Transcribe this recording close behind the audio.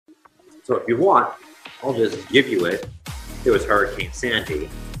So if you want, I'll just give you it. It was Hurricane Sandy.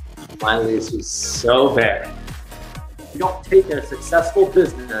 My lease was so bad. You don't take a successful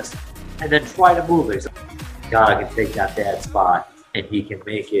business and then try to move it. God can take that bad spot and he can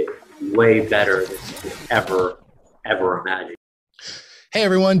make it way better than you could ever imagine. Hey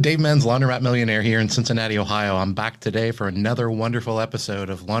everyone, Dave Men's Laundromat Millionaire here in Cincinnati, Ohio. I'm back today for another wonderful episode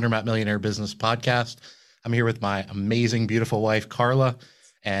of Laundromat Millionaire Business Podcast. I'm here with my amazing, beautiful wife, Carla,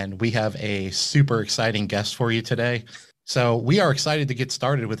 and we have a super exciting guest for you today. So we are excited to get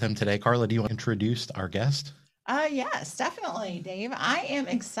started with him today. Carla, do you want to introduce our guest? Yes, definitely, Dave. I am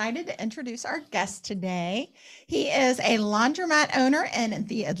excited to introduce our guest today. He is a laundromat owner in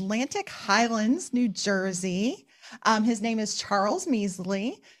the Atlantic Highlands, New Jersey. His name is Charles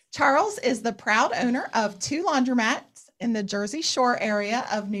Measley. Charles is the proud owner of 2 laundromats in the Jersey Shore area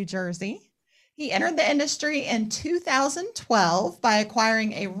of New Jersey. He entered the industry in 2012 by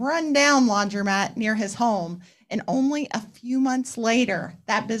acquiring a rundown laundromat near his home. And only a few months later,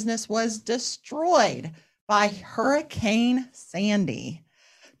 that business was destroyed by Hurricane Sandy.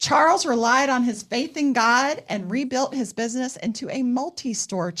 Charles relied on his faith in God and rebuilt his business into a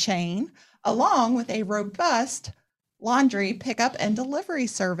multi-store chain, along with a robust laundry pickup and delivery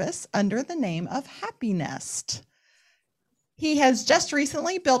service under the name of Happy Nest. He has just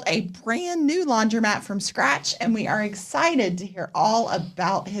recently built a brand new laundromat from scratch, and we are excited to hear all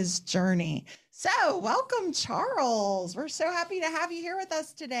about his journey. So welcome, Charles. We're so happy to have you here with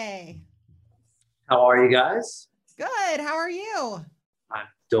us today. How are you guys? Good. How are you? I'm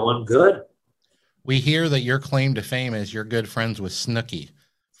doing good. We hear that your claim to fame is you're good friends with Snooki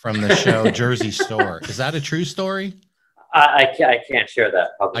from the show Jersey Shore. Is that a true story? I can't share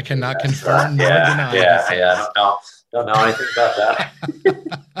that publicly. I cannot confirm nor deny. Yeah. Don't know anything about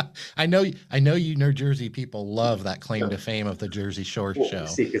that. I know you New Jersey people love that claim to fame of the Jersey Shore show.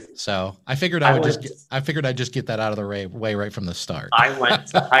 So I figured I'd just get that out of the way right from the start. I went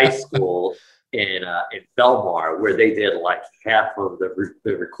to high school in Belmar, where they did like half of the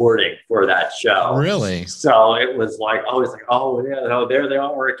recording for that show. Really? So it was like, I was like, oh yeah, oh, there they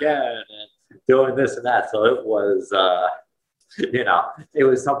are again, and doing this and that. So it was, it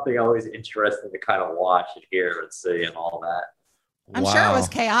was something always interesting to kind of watch and hear and see and all that. I'm sure it was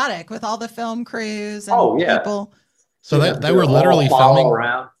chaotic with all the film crews and people. So they were literally filming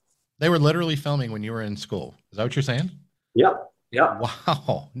around. They were literally filming when you were in school. Is that what you're saying? Yep.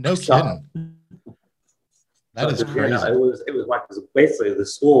 Wow. No kidding. That is crazy. It was like, basically the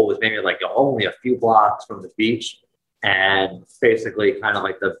school was maybe like only a few blocks from the beach, and basically kind of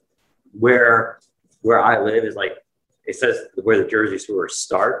like where I live is like, it says where the Jersey Shore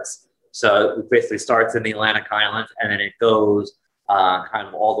starts. So it basically starts in the Atlantic Highlands, and then it goes kind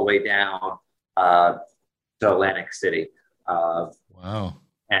of all the way down to Atlantic City. Wow.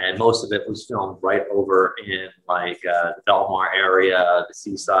 And most of it was filmed right over in like the Belmar area, the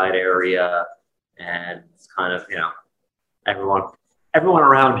seaside area. And it's kind of, everyone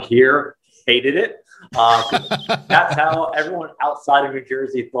around here hated it. That's how everyone outside of New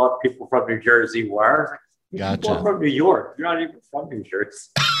Jersey thought people from New Jersey were. Gotcha. People are from New York. You're not even from New Jersey.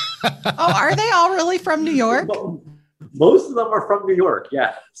 Oh, are they all really from New York? Most of them are from New York,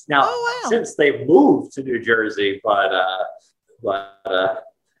 yes. Now, since they moved to New Jersey, but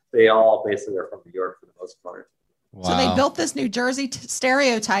they all basically are from New York for the most part. Wow. So they built this New Jersey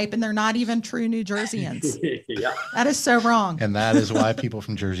stereotype, and they're not even true New Jerseyans. Yeah. That is so wrong. And that is why people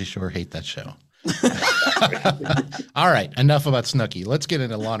from Jersey Shore hate that show. All right, enough about Snooki. Let's get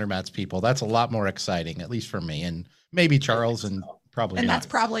into laundromats, people. That's a lot more exciting, at least for me, and maybe Charles, and probably and not. That's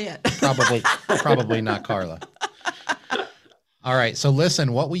probably it. Probably not Carla. All right, so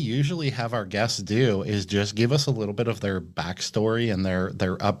listen, what we usually have our guests do is just give us a little bit of their backstory and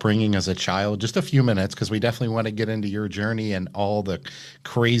their upbringing as a child, just a few minutes, because we definitely want to get into your journey and all the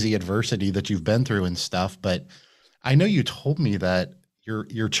crazy adversity that you've been through and stuff. But I know you told me that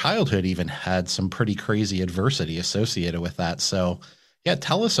your childhood even had some pretty crazy adversity associated with that. So yeah,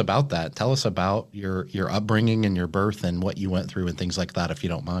 tell us about that. Tell us about your upbringing and your birth and what you went through and things like that, if you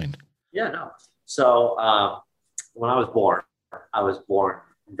don't mind. Yeah, no. So when I was born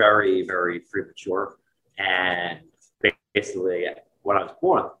very, very premature. And basically, when I was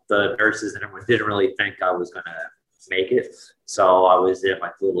born, the nurses and everyone didn't really think I was going to make it. So I was in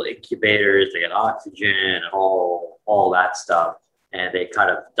like little incubators. They had oxygen and all that stuff. And they kind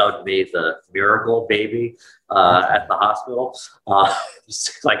of dubbed me the miracle baby at the hospital.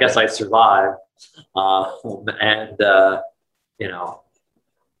 So I guess I survived. I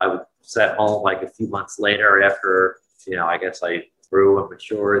was sent home like a few months later after, I guess I grew and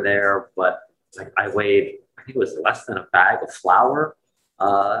matured there. But like I weighed, I think it was less than a bag of flour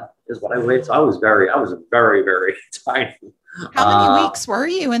is what I weighed. So I was very, very tiny. How many weeks were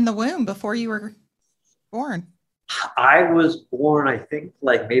you in the womb before you were born? I was born, I think,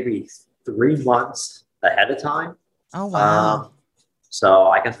 like maybe 3 months ahead of time. Oh, wow. So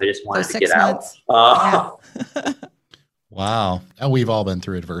I guess I just wanted to get months. out. Yeah. Wow. And we've all been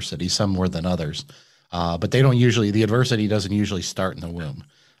through adversity, some more than others. But the adversity doesn't usually start in the womb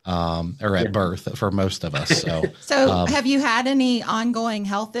or at birth for most of us. So have you had any ongoing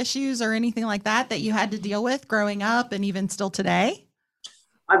health issues or anything like that you had to deal with growing up and even still today?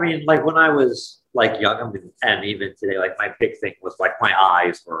 I mean, like when I was like young and even today, like my big thing was like my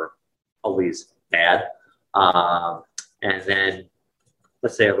eyes were always bad. And then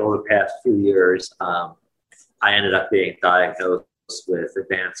let's say over the past few years, I ended up being diagnosed with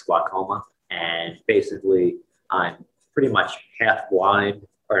advanced glaucoma. And basically, I'm pretty much half blind,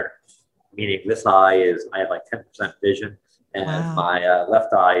 or meaning this eye I have like 10% vision, and my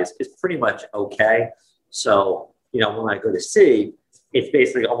left eye is pretty much okay. So, when I go to see, it's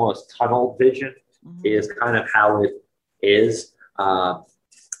basically almost tunnel vision is kind of how it is.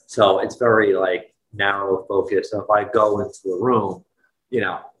 So it's very like narrow focus. So if I go into a room,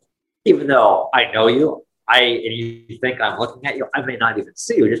 even though I know you, and you think I'm looking at you, I may not even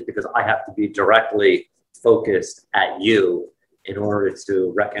see you just because I have to be directly focused at you in order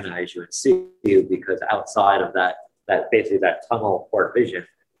to recognize you and see you, because outside of that basically that tunnel port vision,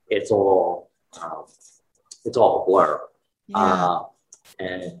 it's all a blur. Yeah.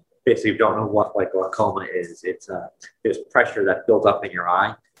 And basically, if you don't know what like glaucoma is, it's there's pressure that builds up in your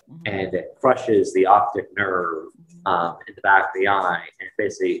eye, and it crushes the optic nerve in the back of the eye, and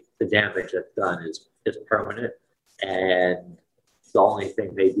basically the damage that's done is permanent. And the only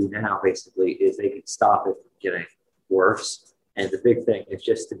thing they do now basically is they can stop it from getting worse. And the big thing is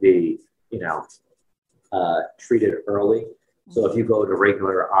just to be, treated early. So if you go to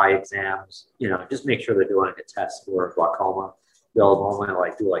regular eye exams, just make sure they're doing a test for glaucoma. They'll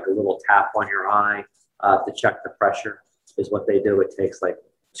normally do like a little tap on your eye to check the pressure is what they do. It takes like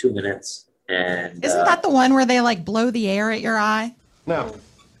 2 minutes. And isn't that the one where they like blow the air at your eye? Now,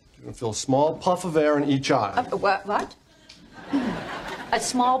 you're going to feel a small puff of air in each eye. What? A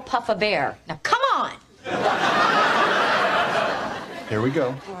small puff of air. Now, come on. Here we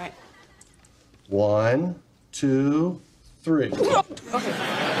go. All right. 1, 2, 3. Okay.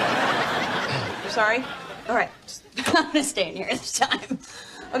 You're sorry? All right. I'm going to stay in here this time.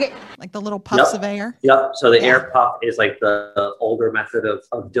 Okay. Like the little puffs of air? Yep. So the air puff is like the older method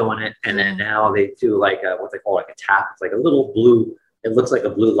of doing it. And then now they do like what they call like a tap. It's like a little blue, it looks like a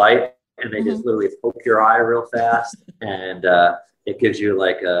blue light. And they just literally poke your eye real fast. And it gives you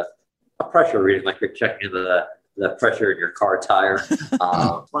like a pressure reading, like you're checking the pressure in your car tire. It's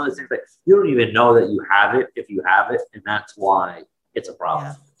one of those things that you don't even know that you have it if you have it. And that's why it's a problem.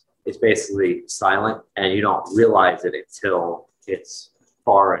 Yeah. It's basically silent, and you don't realize it until it's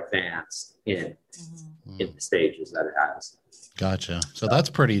far advanced in the stages that it has. Gotcha. So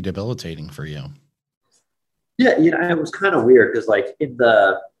that's pretty debilitating for you. Yeah, it was kind of weird because like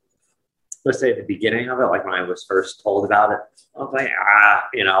let's say at the beginning of it, like when I was first told about it, I was like,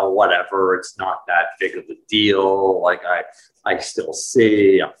 whatever, it's not that big of a deal. Like I still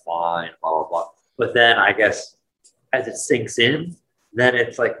see, I'm fine, blah, blah, blah. But then I guess as it sinks in, then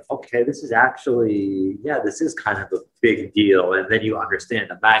it's like, okay, this is actually, this is kind of a big deal. And then you understand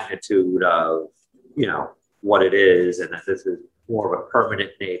the magnitude of, what it is, and that this is more of a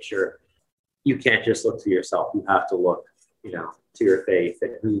permanent nature. You can't just look to yourself. You have to look, to your faith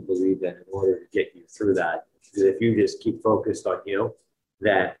and who you believe in order to get you through that. Because if you just keep focused on you,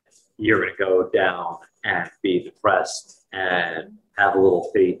 then you're going to go down and be depressed and have a little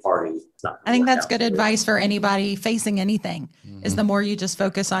pity party. I think that's good advice for anybody facing anything is the more you just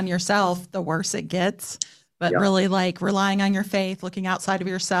focus on yourself, the worse it gets. But really like relying on your faith, looking outside of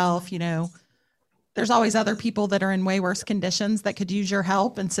yourself, there's always other people that are in way worse conditions that could use your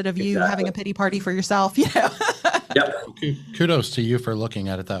help instead of you having a pity party for yourself, Yep. Kudos to you for looking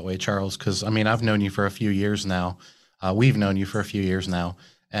at it that way, Charles, because I've known you for a few years now. We've known you for a few years now.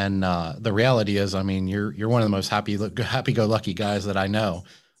 And the reality is, you're one of the most happy-go-lucky guys that I know.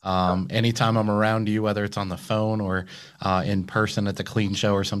 Anytime I'm around you, whether it's on the phone or in person at the clean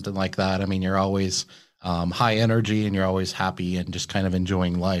show or something like that, you're always high energy and you're always happy and just kind of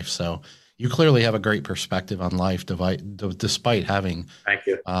enjoying life. So you clearly have a great perspective on life, despite having, thank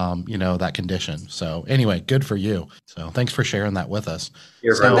you, that condition. So anyway, good for you. So thanks for sharing that with us.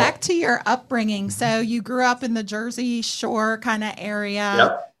 So back to your upbringing. So you grew up in the Jersey Shore kind of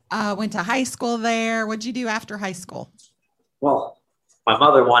area. Yep. Went to high school there. What'd you do after high school? Well, my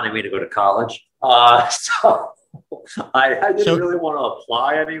mother wanted me to go to college. So I didn't really want to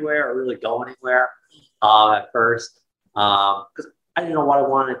apply anywhere or really go anywhere at first because I didn't know what I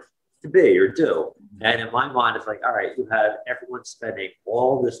wanted to be or do. And in my mind, it's like, all right, you have everyone spending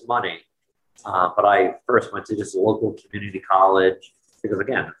all this money. But I first went to just a local community college because,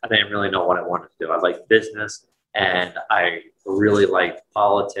 again, I didn't really know what I wanted to do. I liked business and I really liked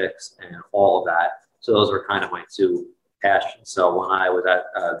politics and all of that. So those were kind of my two passions. So when I was at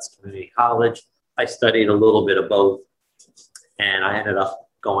this community college, I studied a little bit of both. And I ended up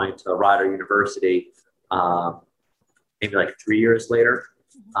going to Rider University maybe like 3 years later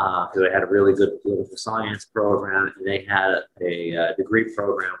because I had a really good political science program. And they had a degree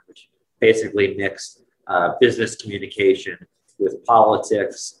program, which basically mixed business communication with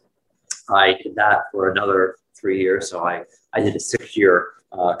politics. I did that for another 3 years. So I did a 6-year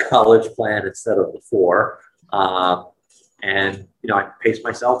college plan instead of the 4. And, I paced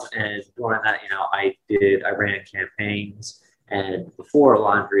myself. And during that, I ran campaigns. And before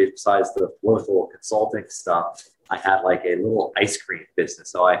laundry, besides the political consulting stuff, I had like a little ice cream business.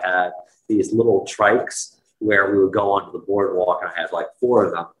 So I had these little trikes where we would go onto the boardwalk. I had like 4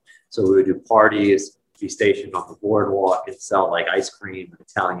 of them. So we would do parties, be stationed on the boardwalk and sell like ice cream and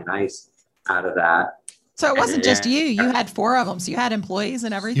Italian ice out of that. So it wasn't just you. You had 4 of them. So you had employees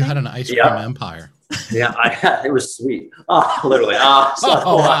and everything. You had an ice cream empire. Yeah, I had. It was sweet. Oh, literally. Wow.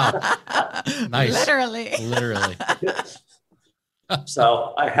 Nice. Literally.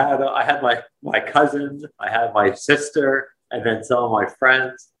 So I had my cousin, I had my sister, and then some of my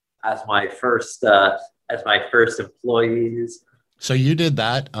friends as my first employees. So you did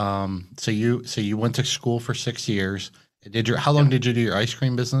that. So you went to school for 6 years. How long did you do your ice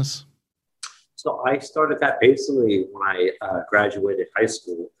cream business? So I started that basically when I graduated high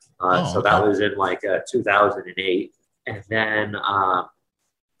school. So that was in like 2008. And then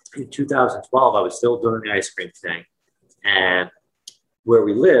in 2012, I was still doing the ice cream thing. And where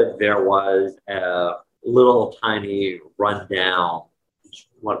we lived, there was a little tiny rundown,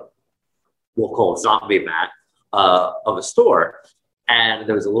 what we'll call a zombie mat of a store. And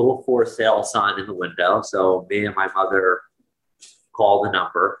there was a little for sale sign in the window. So me and my mother called the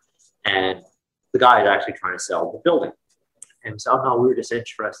number, and the guy is actually trying to sell the building. And somehow we were just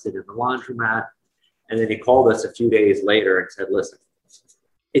interested in the laundromat. And then he called us a few days later and said, listen,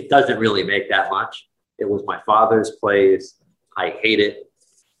 it doesn't really make that much. It was my father's place. I hate it.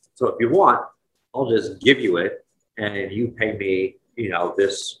 So if you want, I'll just give you it and you pay me,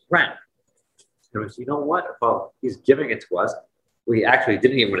 this rent. And I was, you know what? Well, he's giving it to us. We actually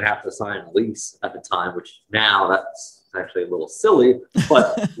didn't even have to sign a lease at the time, which now that's actually a little silly,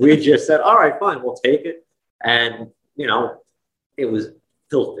 but we just said, all right, fine, we'll take it. And, it was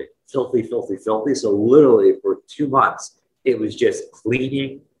filthy. So literally for 2 months, it was just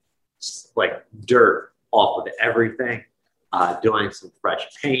cleaning like dirt off of everything, doing some fresh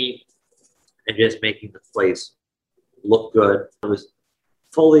paint and just making the place look good. It was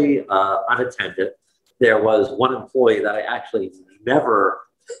fully unattended. There was one employee that I actually never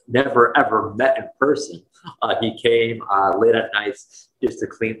ever met in person. He came late at night just to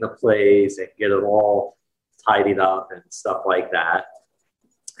clean the place and get it all tidied up and stuff like that.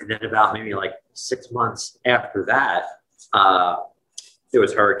 And then about maybe like 6 months after that, there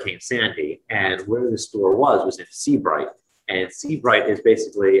was Hurricane Sandy, and where the store was in Seabright. And Seabright is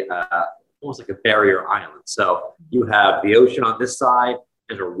basically almost like a barrier island. So you have the ocean on this side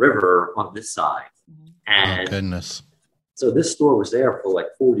and a river on this side. And goodness. So this store was there for like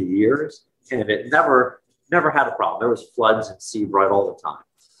 40 years, and it never had a problem. There was floods in Seabright all the time.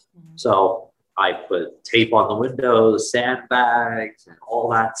 So I put tape on the windows, sandbags, and all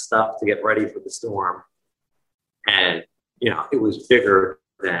that stuff to get ready for the storm. And, it was bigger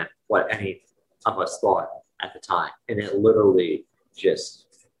than what any of us thought at the time. And it literally just,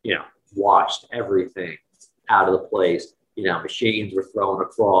 washed everything out of the place. Machines were thrown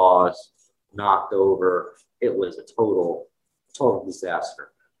across, knocked over. It was a total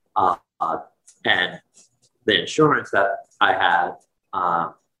disaster. And the insurance that I had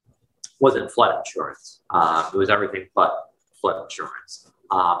wasn't flood insurance. It was everything but flood insurance.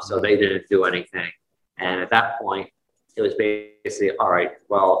 So they didn't do anything. And at that point, it was basically, all right,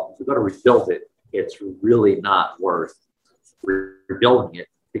 well, if we're going to rebuild it, it's really not worth rebuilding it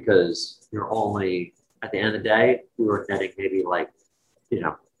because you're only, at the end of the day, we were netting maybe like,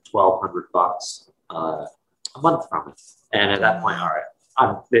 $1,200 a month from it. And at that point, all right,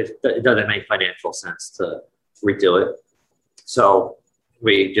 it doesn't make financial sense to redo it. So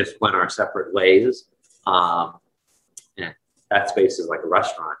we just went our separate ways. And that space is like a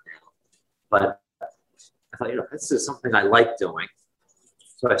restaurant now. But I thought, this is something I like doing.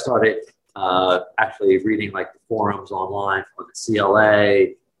 So I started actually reading like the forums online on the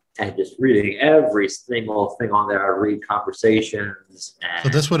CLA and just reading every single thing on there. I read conversations. So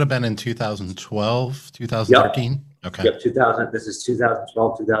this would have been in 2012, 2013? Yep. Okay. Yep, 2000. This is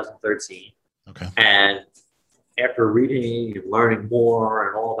 2012, 2013. Okay. And after reading and learning more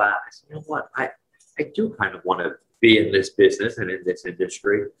and all that, I said, you know what? I do kind of want to be in this business and in this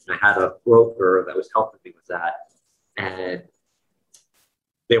industry. And I had a broker that was helping me with that. And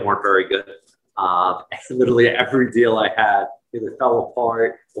they weren't very good. Literally every deal I had either fell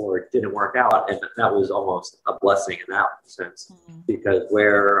apart or didn't work out. And that was almost a blessing in that sense, because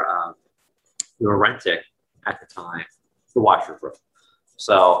where we were renting at the time, the washer broke.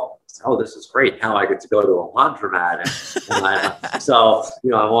 So, this is great. Now I get to go to a laundromat. So,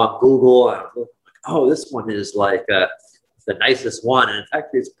 I'm on Google and I'm looking like, this one is like the nicest one. And in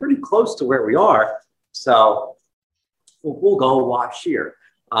fact, it's pretty close to where we are. So we'll go wash here.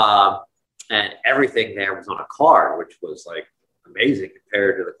 And everything there was on a card, which was like amazing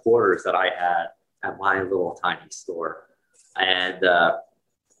compared to the quarters that I had at my little tiny store. And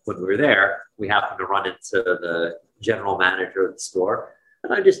when we were there, we happened to run into the general manager of the store.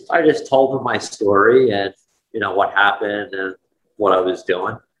 And I just told him my story and, what happened and what I was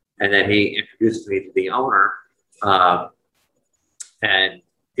doing. And then he introduced me to the owner. And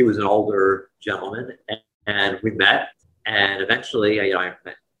he was an older gentleman. And we met. And eventually, I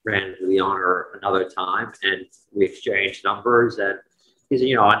ran into the owner another time and we exchanged numbers. And he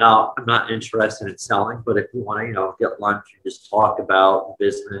said, I know I'm not interested in selling, but if you want to, get lunch and just talk about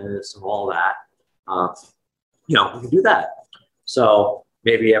business and all that, we can do that. So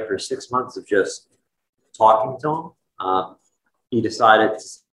maybe after 6 months of just talking to him, he decided to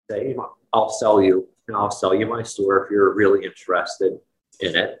say, I'll sell you my store if you're really interested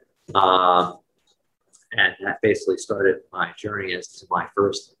in it. And that basically started my journey as to my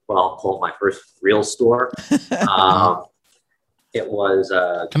first, what I'll call my first real store. It was.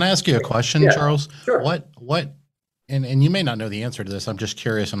 Can I ask you a question, Charles? Sure. What, and you may not know the answer to this. I'm just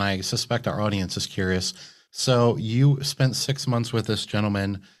curious, and I suspect our audience is curious. So you spent 6 months with this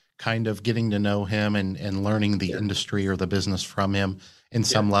gentleman, kind of getting to know him and learning the industry or the business from him in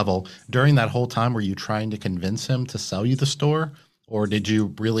some level. During that whole time, were you trying to convince him to sell you the store? Or did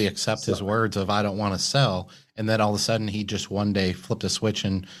you really accept his words of, I don't want to sell? And then all of a sudden he just one day flipped a switch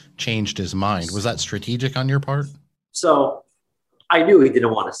and changed his mind. Was that strategic on your part? So I knew he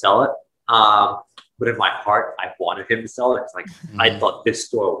didn't want to sell it. But in my heart, I wanted him to sell it. It's like, I thought this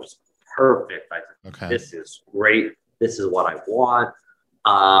store was perfect. I thought, this is great. This is what I want.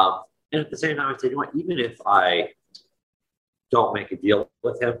 And at the same time, I said, even if I don't make a deal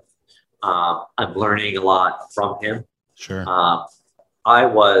with him, I'm learning a lot from him. Sure. I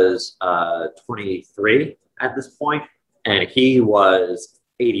was 23 at this point, and he was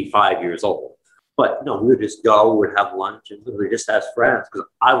 85 years old. But no, we would just go, we would have lunch, and literally just as friends, because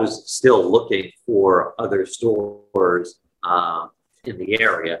I was still looking for other stores in the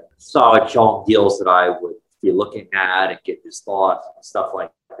area. So I would show him deals that I would be looking at and get his thoughts and stuff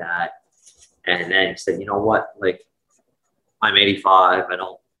like that. And then he said, you know what, like, I'm 85. I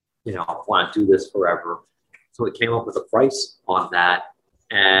don't, want to do this forever. So we came up with a price on that,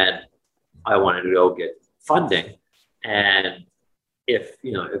 and I wanted to go get funding. And if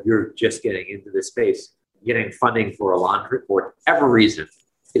you're just getting into this space, getting funding for a laundry for whatever reason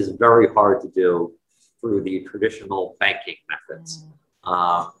is very hard to do through the traditional banking methods.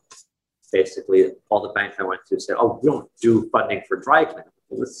 Basically, all the banks I went to said, "Oh, we don't do funding for dry cleaning."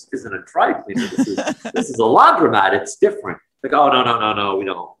 Well, this isn't a dry cleaner. This is a laundromat. It's different. Like, oh no, we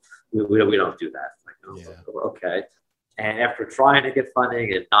don't do that. Okay. And after trying to get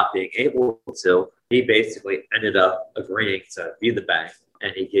funding and not being able to, he basically ended up agreeing to be the bank,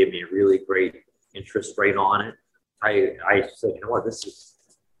 and he gave me a really great interest rate on it. I said, you know what, this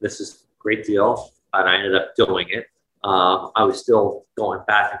is a great deal, and I ended up doing it. I was still going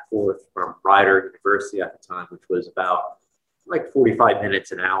back and forth from Rider University at the time, which was about like 45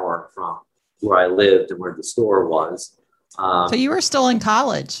 minutes an hour from where I lived and where the store was. So you were still in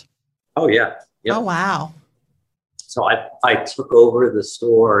college? Oh, yeah. Yep. Oh, wow. So I took over the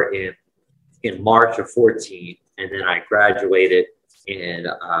store in March of 14, and then I graduated in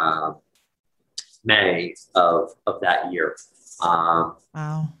May of that year. Wow.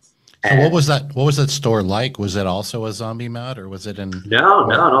 So what was that store like? Was it also a zombie mat, or was it No.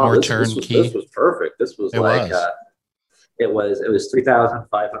 More This turnkey? was perfect. This was it was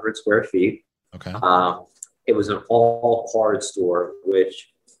 3,500 square feet. Okay. It was an all card store,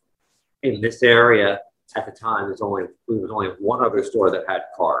 which in this area at the time there was only one other store that had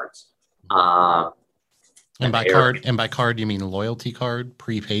cards. And by card, you mean loyalty card,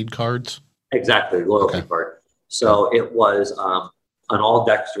 prepaid cards? Exactly, loyalty card. So it was an all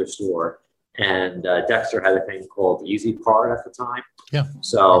Dexter store, and Dexter had a thing called Easy Card at the time. Yeah.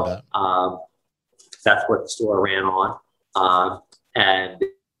 So that's what the store ran on. And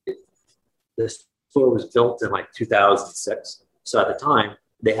the store was built in like 2006. So at the time,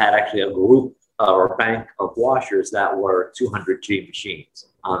 they had actually a group or a bank of washers that were 200G machines.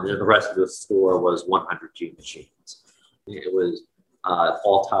 And the rest of the store was 100G machines. It was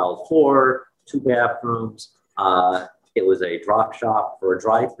all tiled floor, 2 bathrooms. It was a drop shop for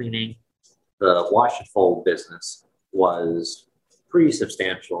dry cleaning. The wash and fold business was pretty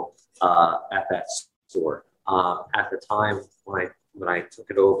substantial at that store. At the time when I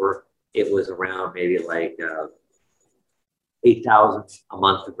took it over, it was around maybe like 8,000 a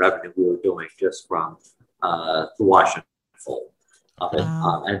month of revenue we were doing just from the wash and fold.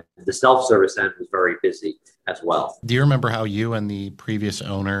 And the self-service end was very busy as well. Do you remember how you and the previous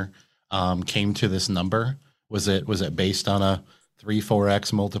owner came to this number? Was it based on a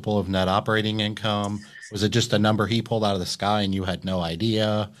 3-4x multiple of net operating income? Was it just a number he pulled out of the sky and you had no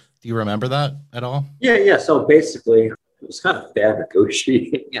idea? Do you remember that at all? Yeah. So basically, it was kind of bad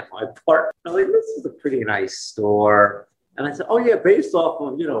negotiating at my part. I'm like, this is a pretty nice store. And I said, oh, yeah, based off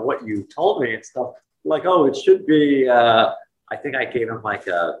of, what you told me and stuff, like, oh, it should be, I think I gave him like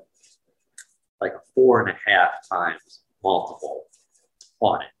a 4.5 times multiple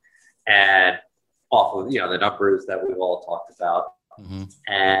on it. And off of, the numbers that we've all talked about. Mm-hmm.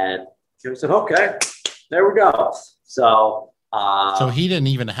 And he said, okay, there we go. So he didn't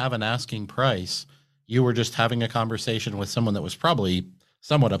even have an asking price. You were just having a conversation with someone that was probably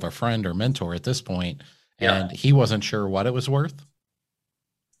somewhat of a friend or mentor at this point, and he wasn't sure what it was worth.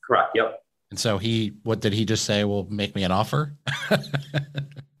 Correct. Yep. And so what did he just say? Well, make me an offer.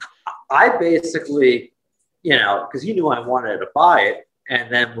 I basically, because he knew I wanted to buy it.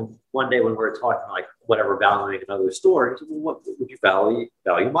 And then one day when we were talking like whatever valuing another store, he said, well, what would you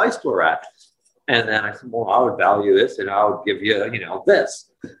value my store at? And then I said, well, I would value this and I would give you,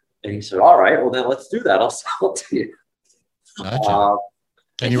 this. And he said, all right, well then let's do that. I'll sell it to you. Gotcha.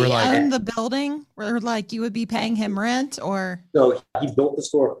 And you were like, own the building, or like you would be paying him rent, or? So he built the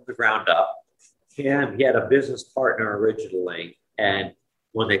store from the ground up. He had a business partner originally. And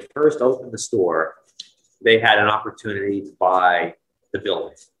when they first opened the store, they had an opportunity to buy the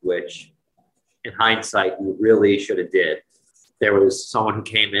building, which in hindsight, we really should have did. There was someone who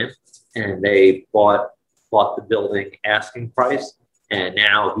came in and they bought the building asking price. And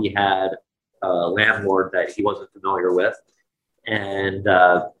now he had a landlord that he wasn't familiar with. And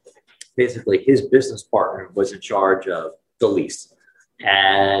basically his business partner was in charge of the lease.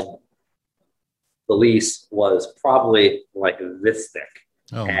 And the lease was probably like this thick.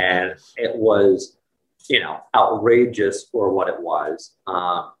 Oh, and it was, outrageous for what it was.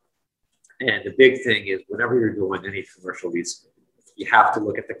 And the big thing is whenever you're doing any commercial lease, you have to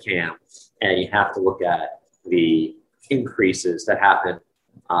look at the CAM and you have to look at the increases that happen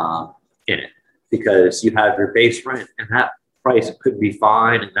in it, because you have your base rent and that price could be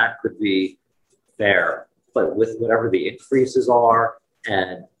fine and that could be fair, but with whatever the increases are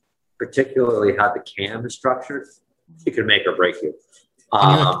and particularly how the CAM is structured, it could make or break you.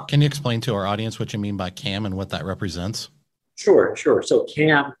 Can you explain to our audience what you mean by CAM and what that represents? Sure. So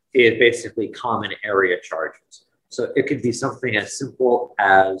CAM is basically common area charges. So it could be something as simple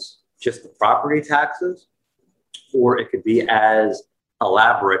as just the property taxes, or it could be as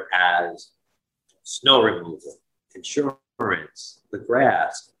elaborate as snow removal, insurance, the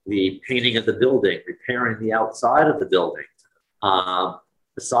grass, the painting of the building, repairing the outside of the building, the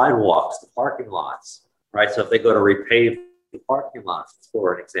sidewalks, the parking lots, right? So if they go to repave the parking lots,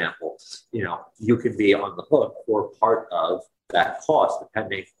 for an example, you could be on the hook for part of that cost,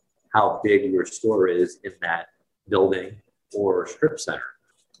 depending how big your store is in that building or strip center.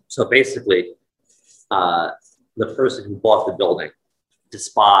 So basically, the person who bought the building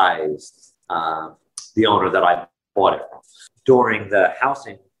despised the owner that I bought it from. During the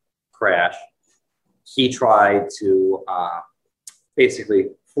housing crash, he tried to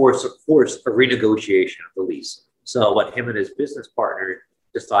basically force a renegotiation of the lease. So what him and his business partner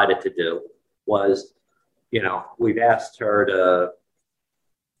decided to do was, we've asked her to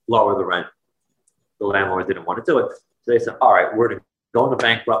lower the rent. The landlord didn't want to do it. So they said, all right, we're going to go into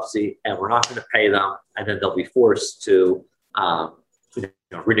bankruptcy and we're not going to pay them. And then they'll be forced to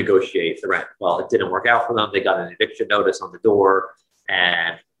renegotiate the rent. Well, it didn't work out for them. They got an eviction notice on the door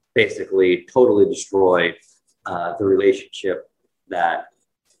and basically totally destroyed the relationship that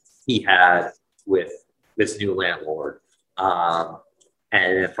he had with this new landlord.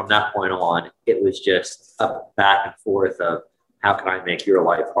 And then from that point on, it was just a back and forth of how can I make your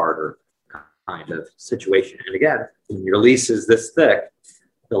life harder kind of situation. And again, when your lease is this thick,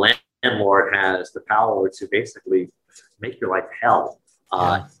 the landlord has the power to basically make your life hell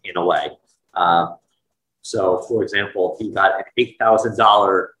in a way. So, for example, he got an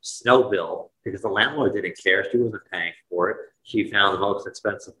 $8,000 snow bill because the landlord didn't care. She wasn't paying for it. She found the most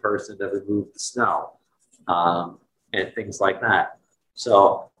expensive person to remove the snow and things like that.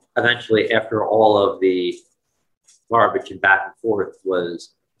 So eventually, after all of the garbage and back and forth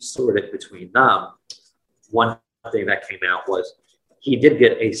was sorted between them, one thing that came out was he did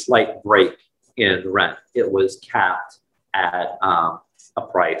get a slight break in the rent. It was capped at a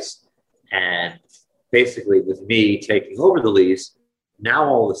price. And basically, with me taking over the lease, now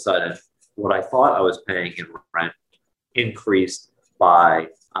all of a sudden, what I thought I was paying in rent increased by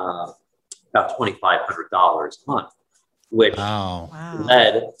about $2,500 a month, which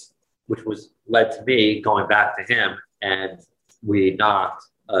led to me going back to him, and we knocked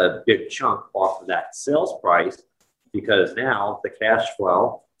a big chunk off of that sales price because now the cash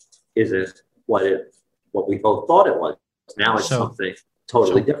flow isn't what we both thought it was. Now it's something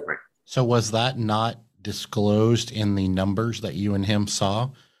totally different. So was that not disclosed in the numbers that you and him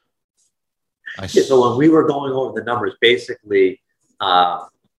saw? So when we were going over the numbers, basically,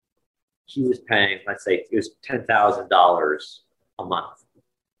 he was paying, let's say, it was $10,000 a month,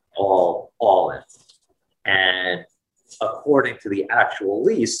 all in. And according to the actual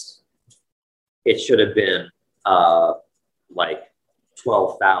lease, it should have been like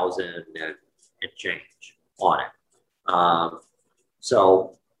 $12,000 and change on it.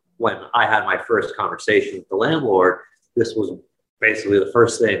 So when I had my first conversation with the landlord, this was basically the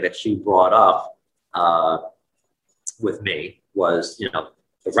first thing that she brought up with me was,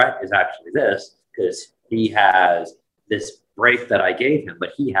 the rent is actually this because he has this break that I gave him,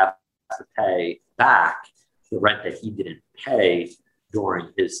 but he has to pay back the rent that he didn't pay during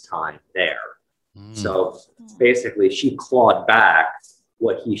his time there. So basically she clawed back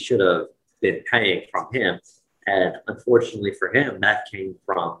what he should have been paying from him. And unfortunately for him, that came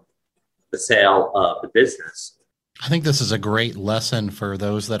from the sale of the business. I think this is a great lesson for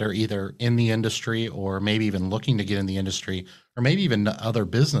those that are either in the industry or maybe even looking to get in the industry or maybe even other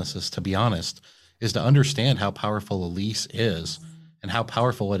businesses, to be honest, is to understand how powerful a lease is and how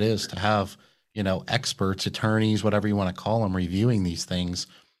powerful it is to have, experts, attorneys, whatever you want to call them, reviewing these things,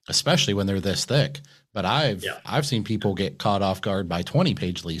 especially when they're this thick. But I've seen people get caught off guard by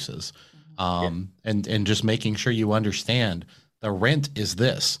 20-page leases and just making sure you understand the rent is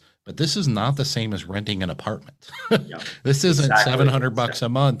this. But this is not the same as renting an apartment. This isn't $700 a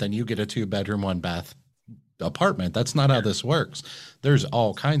month and you get a 2-bedroom, 1-bath apartment. That's not how this works. There's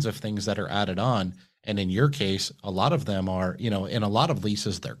all kinds of things that are added on. And in your case, a lot of them are, in a lot of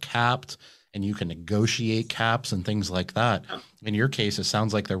leases, they're capped and you can negotiate caps and things like that. In your case, it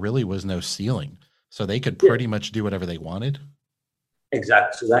sounds like there really was no ceiling. So they could pretty much do whatever they wanted.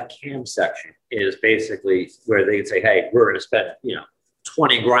 Exactly. So that CAM section is basically where they can say, hey, we're going to spend,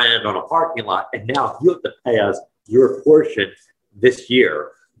 $20,000 on a parking lot, and now you have to pay us your portion this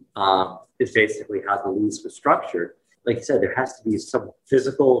year. Is basically how the lease was structured. Like you said, there has to be some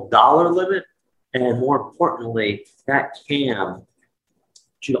physical dollar limit, and more importantly, that CAM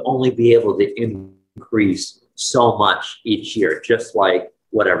should only be able to increase so much each year, just like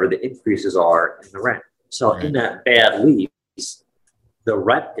whatever the increases are in the rent. So in that bad lease, the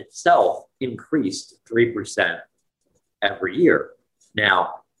rent itself increased 3% every year.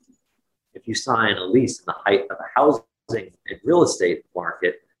 Now, if you sign a lease in the height of a housing and real estate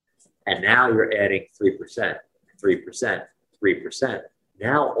market, and now you're adding 3%, 3%, 3%,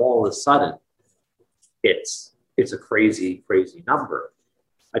 now all of a sudden it's a crazy, crazy number.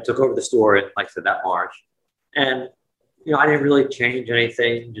 I took over the store in, like I said, that March, and I didn't really change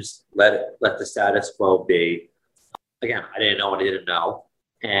anything, just let the status quo be. Again, I didn't know what I didn't know,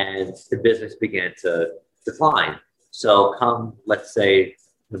 and the business began to decline. So come, let's say,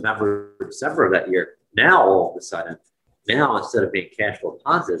 November, December of that year, now all of a sudden, instead of being cash flow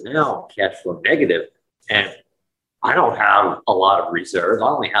positive, now I'm cash flow negative, and I don't have a lot of reserves. I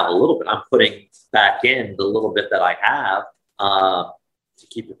only have a little bit. I'm putting back in the little bit that I have to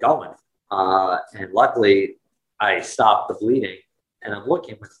keep it going. And luckily, I stopped the bleeding, and I'm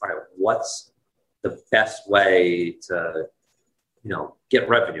looking at, all right, what's the best way to, get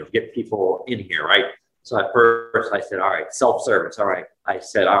revenue, get people in here, right? So at first I said, all right, self-service. All right. I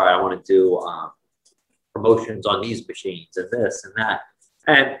said, all right, I want to do promotions on these machines and this and that.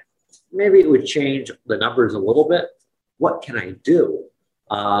 And maybe it would change the numbers a little bit. What can I do?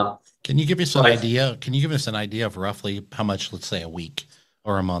 Can you give us an idea? Can you give us an idea of roughly how much, let's say, a week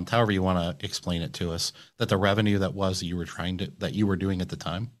or a month, however you want to explain it to us, that the revenue that you were doing at the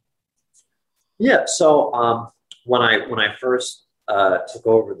time? Yeah. So when I first took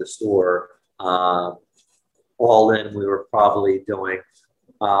over the store, all in, we were probably doing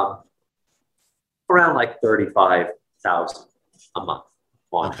um, around like 35,000 a month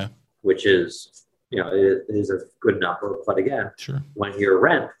on Okay. it, which is, it is a good number. But again, Sure. when your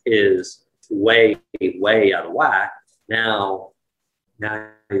rent is way, way out of whack, now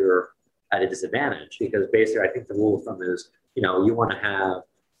you're at a disadvantage, because basically I think the rule of thumb is, you want to have,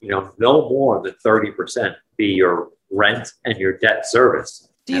 no more than 30% be your rent and your debt service.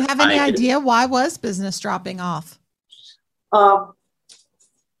 Do you And have any idea why was business dropping off? I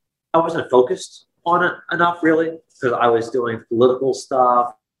wasn't focused on it enough, really, because I was doing political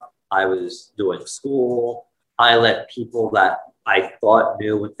stuff. I was doing school. I let people that I thought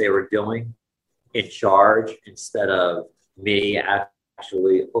knew what they were doing in charge, instead of me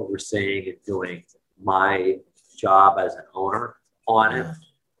actually overseeing and doing my job as an owner on it.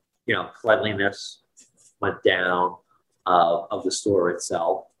 Cleanliness went down of the store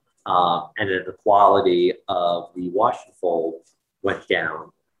itself. And then the quality of the wash and fold went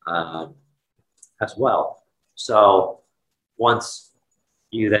down as well. So once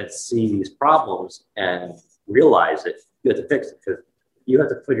you then see these problems and realize it, you have to fix it, because you have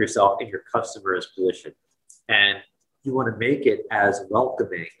to put yourself in your customer's position. And you want to make it as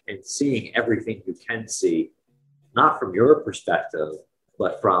welcoming and seeing everything you can see, not from your perspective,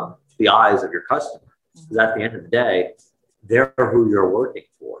 but from the eyes of your customer. Because at the end of the day, they're who you're working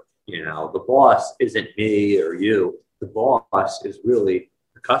for. The boss isn't me or you. The boss is really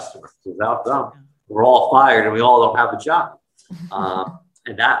the customer. So without them, we're all fired and we all don't have a job.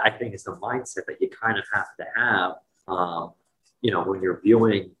 And that, I think, is the mindset that you kind of have to have, when you're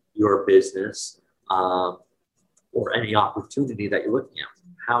viewing your business or any opportunity that you're looking at.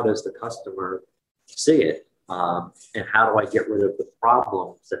 How does the customer see it? And how do I get rid of the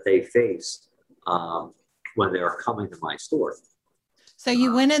problems that they face when they're coming to my store? So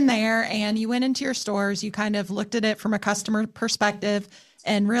you went in there and you went into your stores, you kind of looked at it from a customer perspective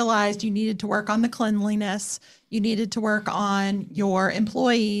and realized you needed to work on the cleanliness. You needed to work on your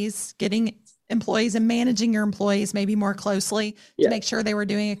employees, getting employees and managing your employees maybe more closely to make sure they were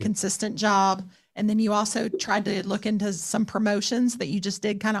doing a consistent job. And then you also tried to look into some promotions that you just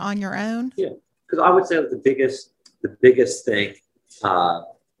did kind of on your own. Yeah, because I would say that the biggest thing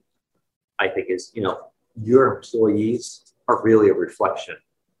I think is, your employees are really a reflection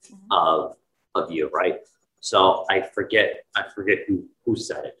of you, right? So I forget who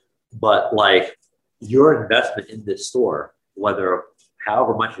said it, but like, your investment in this store,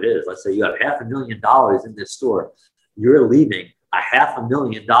 however much it is, let's say you have $500,000 in this store, you're leaving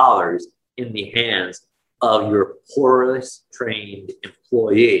 $500,000 in the hands of your poorest trained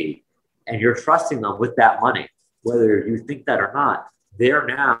employee, and you're trusting them with that money, whether you think that or not. They're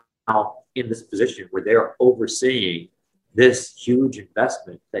now in this position where they're overseeing this huge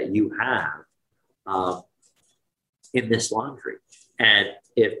investment that you have in this laundry. And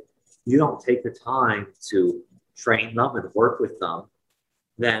if you don't take the time to train them and work with them,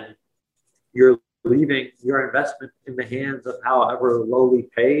 then you're leaving your investment in the hands of however lowly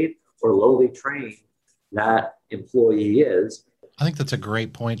paid or lowly trained that employee is. I think that's a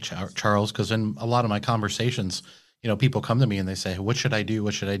great point, Charles, because in a lot of my conversations, people come to me and they say, what should I do?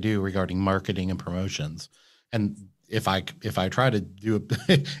 What should I do regarding marketing and promotions? And if I try to do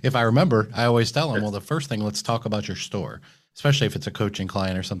it, if I remember, I always tell them, well, the first thing, let's talk about your store, especially if it's a coaching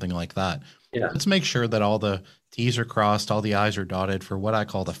client or something like that. Yeah. Let's make sure that all the T's are crossed, all the I's are dotted for what I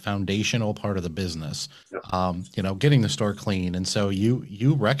call the foundational part of the business, getting the store clean. And so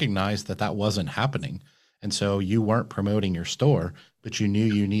you recognize that wasn't happening. And so you weren't promoting your store, but you knew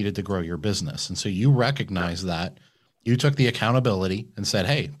you needed to grow your business. And so you recognized that. You took the accountability and said,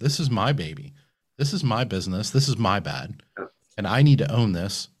 hey, this is my baby. This is my business. This is my bad. And I need to own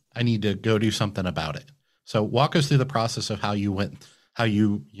this. I need to go do something about it. So walk us through the process of how you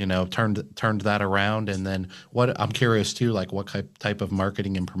turned that around. And then I'm curious too, like what type of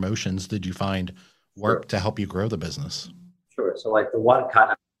marketing and promotions did you find work to help you grow the business? Sure. So like the one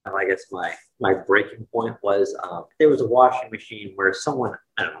kind of, I guess my breaking point was there was a washing machine where someone,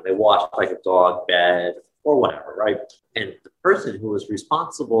 I don't know, they washed like a dog bed or whatever, right? And the person who was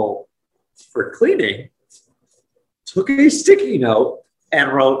responsible for cleaning took a sticky note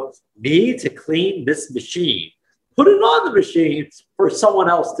and wrote, "Me to clean this machine." Put it on the machine for someone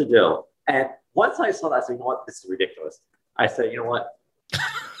else to do. And once I saw that, I said, you know what, this is ridiculous. I said, you know what,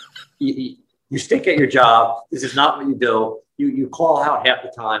 you stink at your job. This is not what you do. You call out half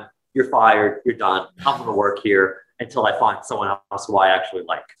the time. You're fired. You're done. I'm going to work here. until I find someone else who I actually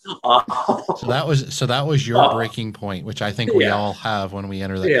like. So that was your breaking point, which I think we all have when we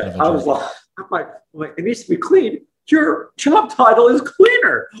enter that kind of a journey. I'm like, it needs to be clean. Your job title is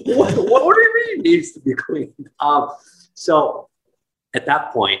cleaner. What do you mean it needs to be clean? So at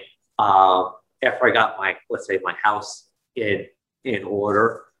that point, after I got let's say my house in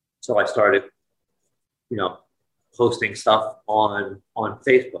order, so I started, posting stuff on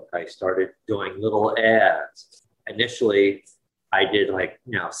Facebook. I started doing little ads. Initially, I did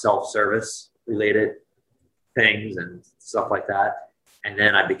self-service related things and stuff like that. And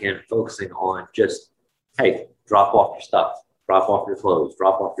then I began focusing on just, hey, drop off your stuff, drop off your clothes,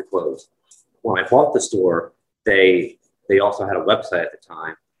 drop off your clothes. When I bought the store, they also had a website at the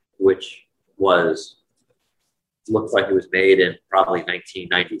time, which looked like it was made in probably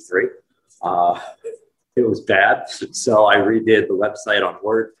 1993. It was bad. So I redid the website on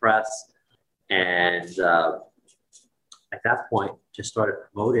WordPress, and at that point, just started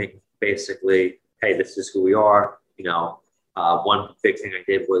promoting basically, hey, this is who we are. One big thing I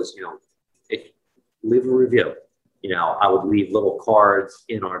did was, leave a review. I would leave little cards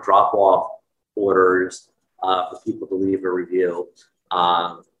in our drop-off orders for people to leave a review.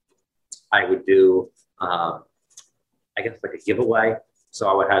 I would do, I guess, like a giveaway. So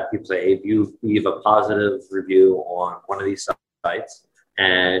I would have people say, hey, if you leave a positive review on one of these sites,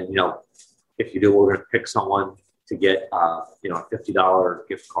 and, if you do, we're going to pick someone to get, a $50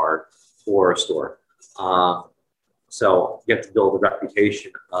 gift card for a store. So you have to build a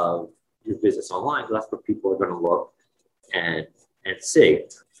reputation of your business online. So that's what people are going to look and see.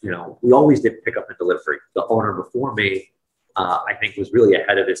 We always did pick up and delivery. The owner before me, I think, was really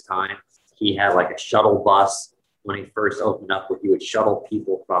ahead of his time. He had like a shuttle bus when he first opened up, where he would shuttle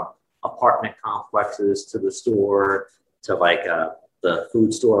people from apartment complexes to the store, to the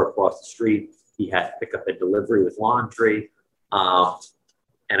food store across the street. He had pickup and delivery with laundry.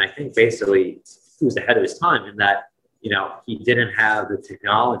 And I think basically he was ahead of his time in that, he didn't have the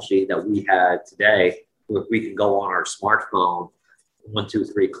technology that we had today, where we can go on our smartphone, 1, 2,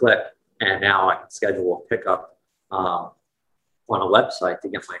 3 click, and now I can schedule a pickup on a website to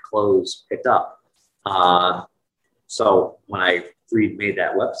get my clothes picked up. So when I remade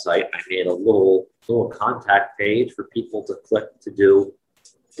that website, I made a little contact page for people to click to do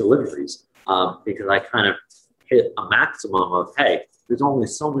deliveries, because I kind of hit a maximum of, hey, there's only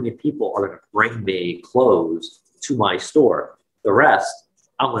so many people are going to bring me clothes to my store. The rest,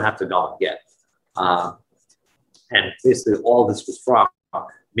 I'm going to have to go and get. And basically all this was from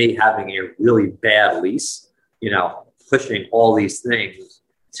me having a really bad lease, pushing all these things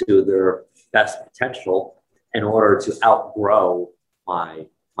to their best potential in order to outgrow my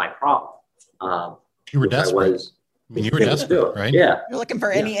problem. You were desperate. You were desperate, right? Yeah. You're looking for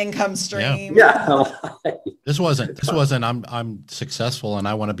any income stream. Yeah. This wasn't I'm successful and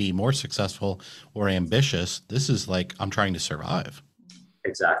I want to be more successful or ambitious. This is like, I'm trying to survive.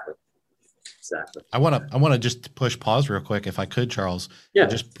 Exactly. I want to just push pause real quick, if I could, Charles. Yeah.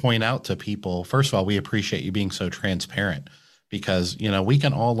 Just point out to people, first of all, we appreciate you being so transparent, because, we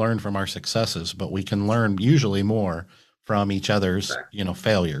can all learn from our successes, but we can learn usually more from each other's,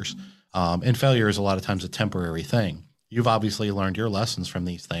 failures. And failure is a lot of times a temporary thing. You've obviously learned your lessons from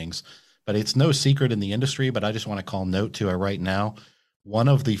these things, but it's no secret in the industry. But I just want to call note to it right now. One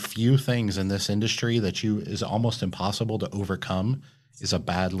of the few things in this industry that is almost impossible to overcome is a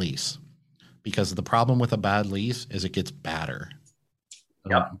bad lease, because the problem with a bad lease is it gets badder.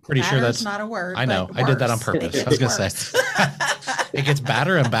 Yep. I'm pretty sure that's not a word. I know. I did that on purpose. I was going to say it gets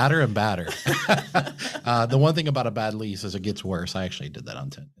badder and badder and badder. The one thing about a bad lease is it gets worse. I actually did that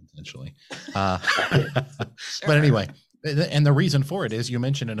intentionally. But anyway, and the reason for it is, you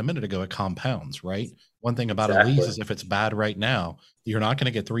mentioned it a minute ago, it compounds, right? One thing about a lease is, if it's bad right now, you're not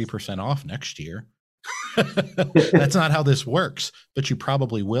going to get 3% off next year. That's not how this works, but you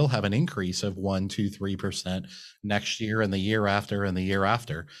probably will have an increase of 1, 2, 3% next year and the year after and the year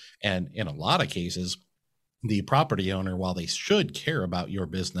after. And in a lot of cases, the property owner, while they should care about your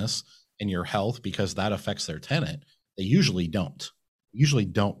business and your health because that affects their tenant, they usually don't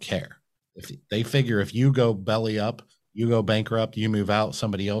care. If they figure if you go belly up, you go bankrupt, you move out,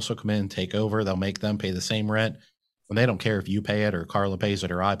 somebody else will come in and take over. They'll make them pay the same rent. And they don't care if you pay it or Carla pays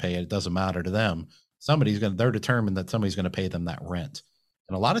it or I pay it. It doesn't matter to them. They're determined that somebody's going to pay them that rent.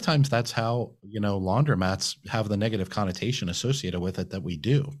 And a lot of times that's how, laundromats have the negative connotation associated with it that we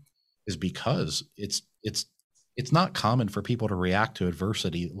do, is because it's not common for people to react to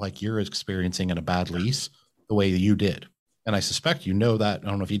adversity like you're experiencing in a bad lease the way you did. And I suspect that. I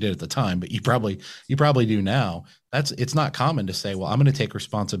don't know if you did at the time, but you probably do now. It's not common to say, well, I'm going to take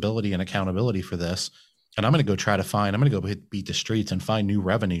responsibility and accountability for this. And I'm going to go beat the streets and find new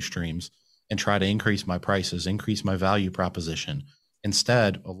revenue streams and try to increase my prices, increase my value proposition.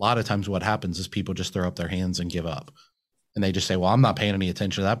 Instead, a lot of times what happens is people just throw up their hands and give up. And they just say, well, I'm not paying any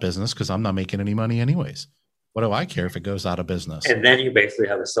attention to that business because I'm not making any money anyways. What do I care if it goes out of business? And then you basically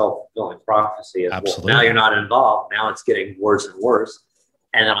have a self-fulfilling prophecy. Absolutely. Well, now you're not involved. Now it's getting worse and worse.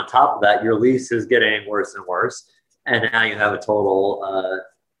 And then on top of that, your lease is getting worse and worse. And now you have a total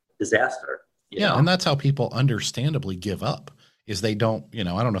disaster. You know? And that's how people understandably give up is they don't, I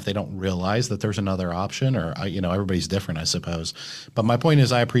don't know if they don't realize that there's another option or, everybody's different, I suppose. But my point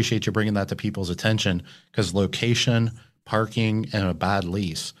is I appreciate you bringing that to people's attention because location, parking, and a bad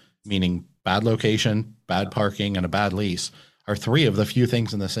lease, meaning bad location, bad parking, and a bad lease are three of the few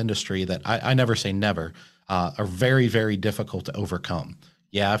things in this industry that I never say never, are very, very difficult to overcome.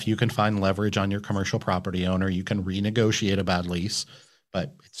 Yeah, if you can find leverage on your commercial property owner, you can renegotiate a bad lease.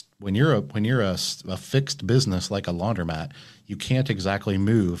 But it's when you're a fixed business like a laundromat, you can't exactly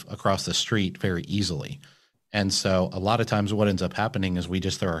move across the street very easily. And so a lot of times what ends up happening is we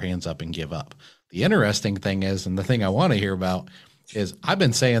just throw our hands up and give up. The interesting thing is, and the thing I want to hear about is I've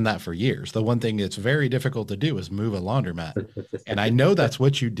been saying that for years. The one thing that's very difficult to do is move a laundromat. And I know that's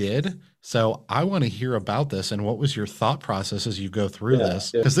what you did. So I want to hear about this and what was your thought process as you go through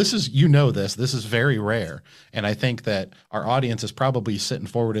this? Because this is, this is very rare. And I think that our audience is probably sitting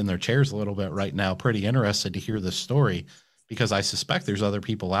forward in their chairs a little bit right now, pretty interested to hear this story because I suspect there's other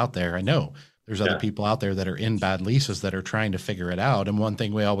people out there. I know there's other people out there that are in bad leases that are trying to figure it out. And one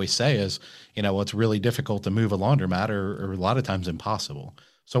thing we always say is, it's really difficult to move a laundromat or a lot of times impossible.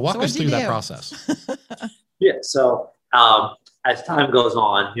 So walk us through that process. So as time goes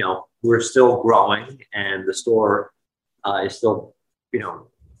on, we're still growing and the store is still,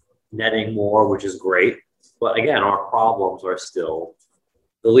 netting more, which is great. But again, our problems are still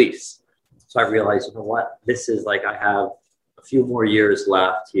the lease. So I realized, this is like I have a few more years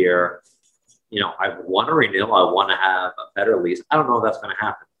left here. I want to renew. I want to have a better lease. I don't know if that's going to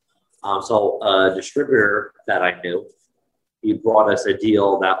happen. So a distributor that I knew, he brought us a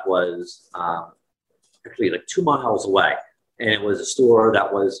deal that was actually like 2 miles away. And it was a store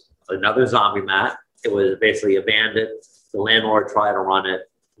that was another zombie mat. It was basically abandoned. The landlord tried to run it.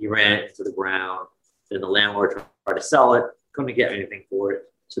 He ran it into the ground. Then the landlord tried to sell it. Couldn't get anything for it.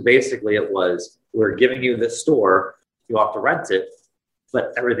 So basically it was, we're giving you this store. You have to rent it,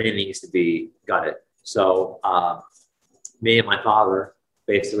 but everything needs to be gutted. So me and my father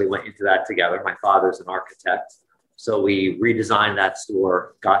basically went into that together. My father's an architect. So we redesigned that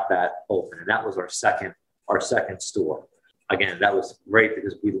store, got that open. And that was our second store. Again, that was great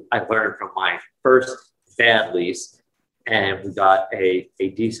because I learned from my first bad lease and we got a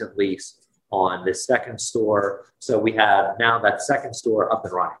decent lease on this second store. So we have now that second store up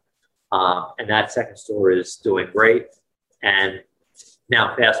and running. And that second store is doing great. And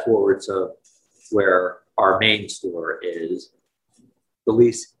now fast forward to where our main store is, the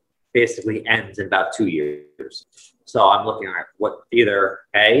lease basically ends in about 2 years. So I'm looking at what either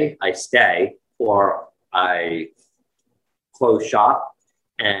A, I stay or I close shop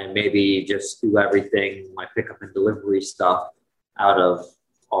and maybe just do everything, my pickup and delivery stuff out of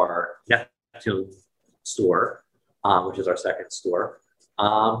our Neptune store, which is our second store.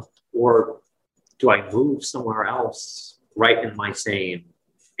 Or do I move somewhere else right in my same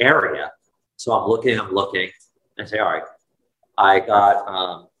area? So I'm looking and say, all right, I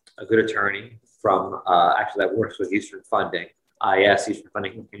got a good attorney from actually that works with Eastern Funding. I asked Eastern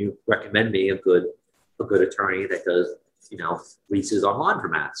Funding, can you recommend me a good attorney that does, leases on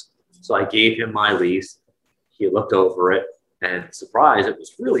laundromats? So I gave him my lease. He looked over it and surprised, it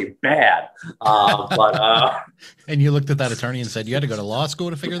was really bad. And you looked at that attorney and said, you had to go to law school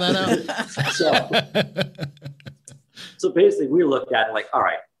to figure that out? So basically we looked at it like, all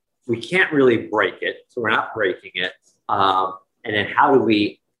right, we can't really break it. So we're not breaking it. And then how do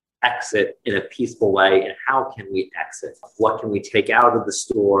we exit in a peaceful way? And how can we exit? What can we take out of the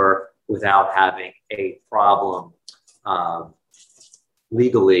store without having a problem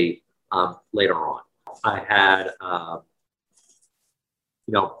legally later on? I had,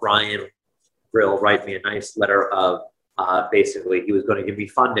 Brian Brill write me a nice letter of basically he was going to give me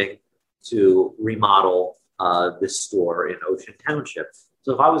funding to remodel this store in Ocean Township.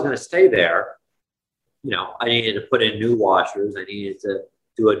 So if I was going to stay there, I needed to put in new washers. I needed to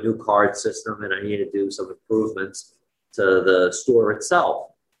do a new card system and I needed to do some improvements to the store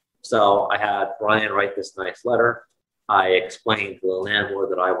itself. So I had Brian write this nice letter. I explained to the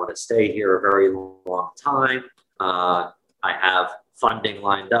landlord that I want to stay here a very long time. I have funding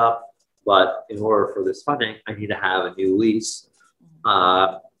lined up, but in order for this funding, I need to have a new lease.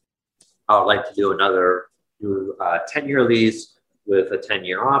 I I would like to do another 10-year lease with a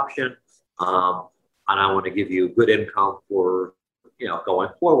 10-year option. And I want to give you good income for, going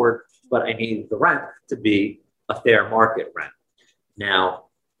forward, but I need the rent to be a fair market rent. Now,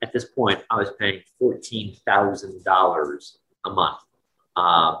 at this point, I was paying $14,000 a month,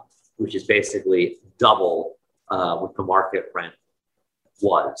 which is basically double what the market rent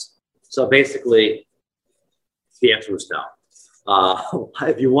was. So basically, the answer was no.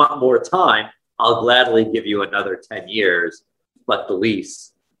 If you want more time, I'll gladly give you another 10 years, but the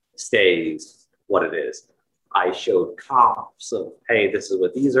lease stays what it is. I showed comps of, hey, this is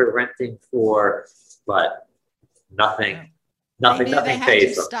what these are renting for, but nothing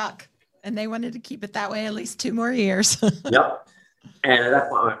phased them. Stuck, and they wanted to keep it that way at least 2 more years. Yep. And at that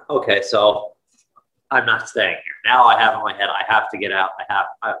point, I went, okay, so I'm not staying here. Now I have in my head, I have to get out.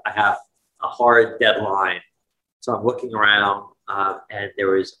 I have a hard deadline. So I'm looking around, and there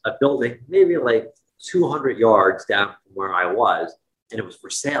was a building maybe like 200 yards down from where I was, and it was for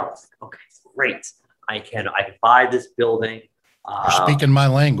sale. Okay, great. I can buy this building. You're speaking my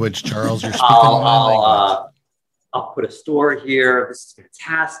language, Charles. You're speaking my language. I'll put a store here. This is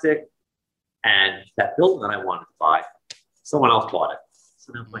fantastic. And that building that I wanted to buy, someone else bought it.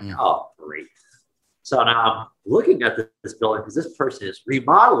 So now I'm like, oh, great. So now I'm looking at this building because this person is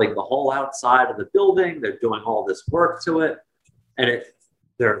remodeling the whole outside of the building. They're doing all this work to it. And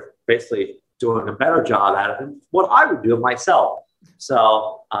they're basically doing a better job at it than what I would do myself.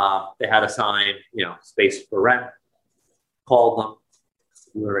 So they had a sign, space for rent, called them.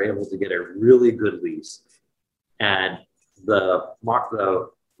 We were able to get a really good lease. And the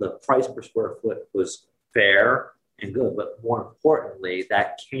price per square foot was fair and good, but more importantly,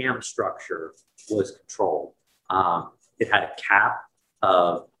 that CAM structure was controlled. It had a cap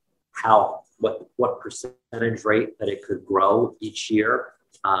of what percentage rate that it could grow each year,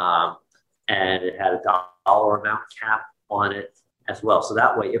 and it had a dollar amount cap on it as well. So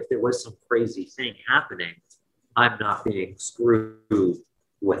that way, if there was some crazy thing happening, I'm not being screwed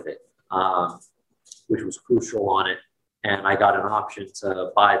with it, which was crucial on it. And I got an option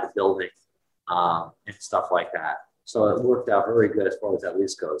to buy the building and stuff like that. So it worked out very good as far as that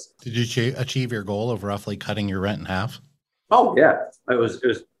lease goes. Did you achieve your goal of roughly cutting your rent in half? Oh, yeah. It was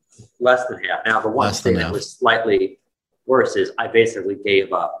less than half. Now, the one thing that was slightly worse is I basically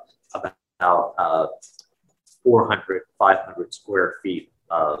gave up about 400, 500 square feet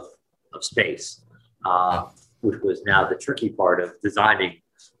of space, which was now the tricky part of designing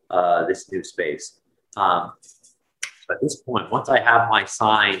this new space. So at this point, once I have my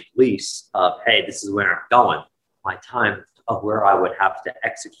signed lease of, hey, this is where I'm going, my time of where I would have to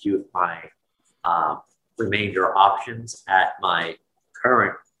execute my remainder options at my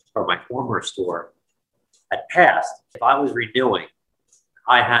current or my former store had passed. If I was renewing,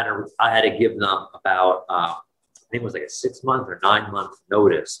 I had to give them about I think it was like a 6-month or 9-month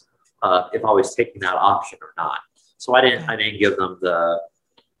notice if I was taking that option or not. So I didn't give them the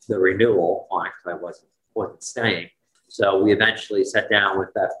renewal on it because I wasn't staying. So we eventually sat down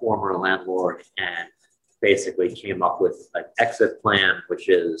with that former landlord and basically came up with an exit plan, which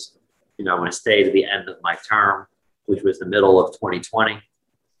is, I'm going to stay to the end of my term, which was the middle of 2020.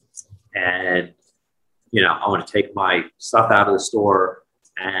 And, I want to take my stuff out of the store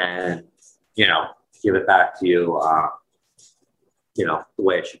and, give it back to you, the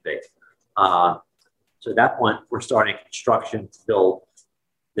way it should be. So at that point, we're starting construction to build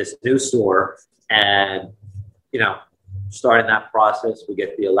this new store and, starting that process. We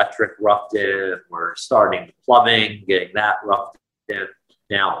get the electric roughed in. We're starting the plumbing, getting that roughed in.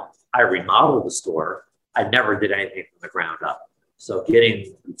 Now, I remodeled the store. I never did anything from the ground up. So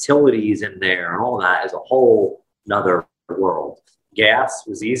getting utilities in there and all that is a whole nother world. Gas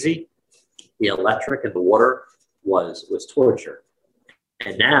was easy. The electric and the water was torture.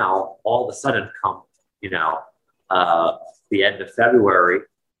 And now, all of a sudden, come, the end of February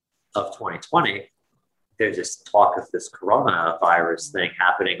of 2020, there's this talk of this coronavirus thing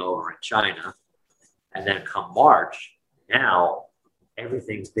happening over in China. And then come March, now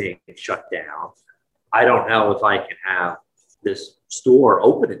everything's being shut down. I don't know if I can have this store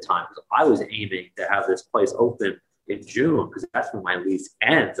open in time because I was aiming to have this place open in June because that's when my lease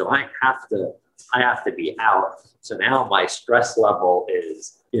ends. So I have to be out. So now my stress level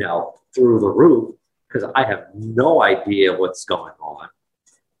is, through the roof because I have no idea what's going on.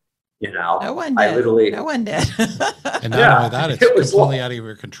 No one did. No one did. And not only that, it's completely out of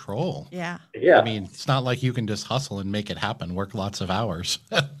your control. Yeah. Yeah. I mean, it's not like you can just hustle and make it happen, work lots of hours.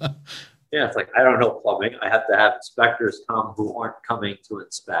 Yeah, it's like, I don't know plumbing. I have to have inspectors come who aren't coming to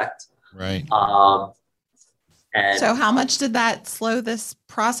inspect. Right. And so how much did that slow this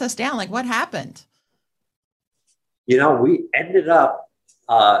process down? Like what happened? we ended up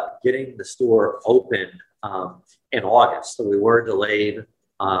getting the store open in August. So we were delayed,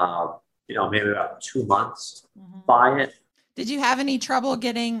 maybe about 2 months by it. Did you have any trouble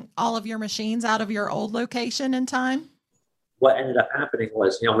getting all of your machines out of your old location in time? What ended up happening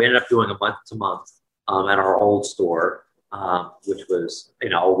was, we ended up doing a month to month at our old store, which was,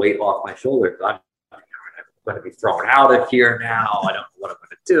 a weight off my shoulders. I'm going to be thrown out of here now. I don't know what I'm going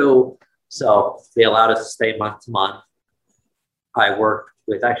to do. So they allowed us to stay month to month. I worked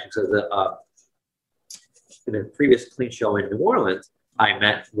with in the previous clean show in New Orleans, I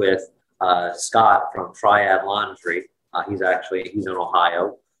met with Scott from Triad Laundry. He's in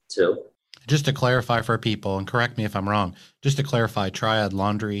Ohio too. Just to clarify for people, and correct me if I'm wrong, just to clarify, Triad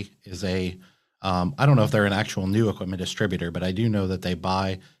Laundry is I don't know if they're an actual new equipment distributor, but I do know that they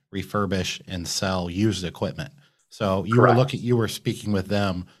buy, refurbish, and sell used equipment. So you were speaking with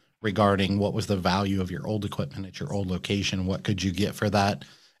them regarding what was the value of your old equipment at your old location. What could you get for that?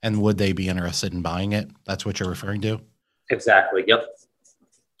 And would they be interested in buying it? That's what you're referring to? Exactly. Yep.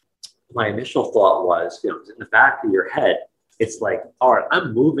 My initial thought was, in the back of your head, it's like, all right,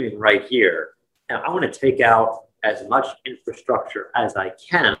 I'm moving right here, and I want to take out as much infrastructure as I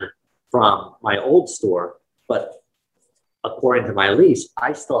can from my old store. But according to my lease,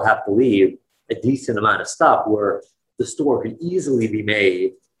 I still have to leave a decent amount of stuff where the store could easily be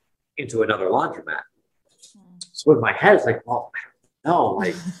made into another laundromat. So in my head, it's like, well, no,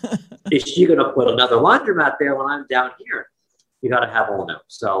 like, is she going to put another laundromat there when I'm down here? You got to have all new.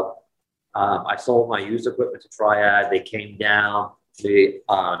 So I sold my used equipment to Triad. They came down, they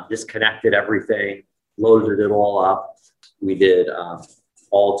disconnected everything, loaded it all up. We did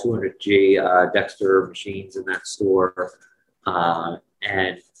all 200G Dexter machines in that store.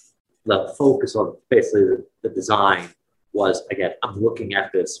 And the focus on basically the design was, again, I'm looking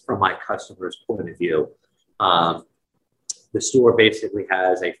at this from my customer's point of view. The store basically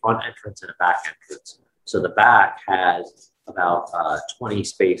has a front entrance and a back entrance. So the back has about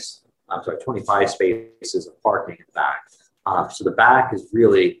 25 spaces of parking in the back. So the back is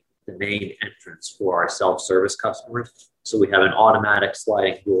really the main entrance for our self-service customers. So we have an automatic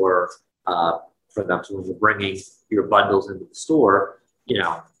sliding door for them. So when you're bringing your bundles into the store,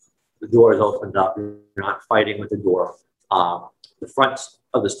 the door is opened up. You're not fighting with the door. The front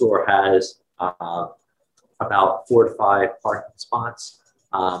of the store has about 4 to 5 parking spots,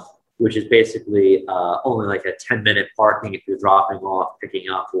 which is basically only like a 10-minute parking if you're dropping off, picking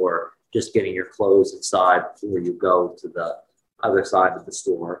up, or just getting your clothes inside before you go to the other side of the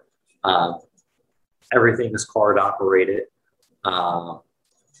store. Everything is card operated.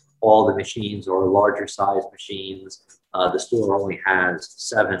 All the machines are larger size machines. The store only has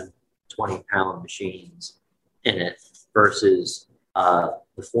 7 20-pound machines in it versus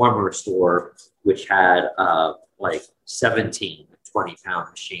the former store, which had like 17 20-pound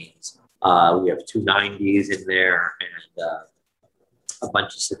machines. We have 2 90s in there and a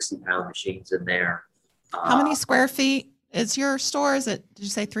bunch of 60-pound machines in there. How many square feet is your store? Did you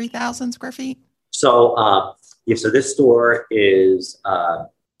say 3,000 square feet? So, so this store is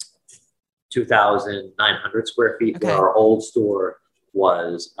 2,900 square feet. Okay. Where our old store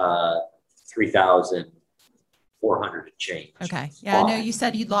was 3,400 and change. Okay. Yeah, I know you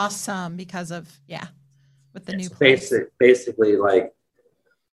said you lost some because of, with the new place. Basically, like,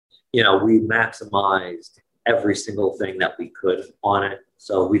 we maximized every single thing that we could on it.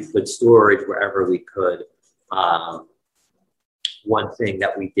 So we put storage wherever we could. One thing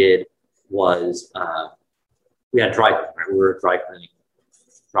that we did was we had dry cleaning. Right? We were a dry cleaning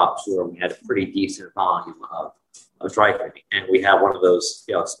drop store. We had a pretty decent volume of dry cleaning. And we had one of those,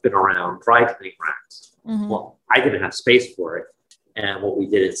 spin around dry cleaning racks. Mm-hmm. Well, I didn't have space for it. And what we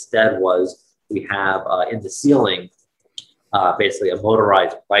did instead was we have in the ceiling basically a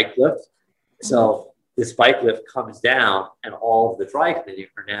motorized bike lift. So this bike lift comes down and all of the dry cleaning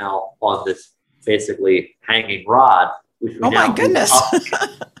are now on this basically hanging rod, which we now my goodness. Up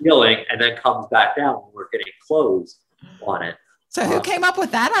the ceiling and then comes back down when we're getting clothes on it. So who came up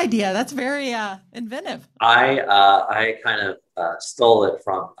with that idea? That's very inventive. I kind of stole it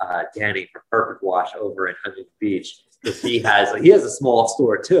from Danny from Perfect Wash over in Huntington Beach, because he has a small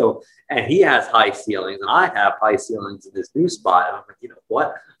store too, and he has high ceilings, and I have high ceilings in this new spot. And I'm like, you know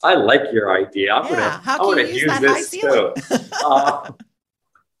what? I like your idea. I'm gonna use this too.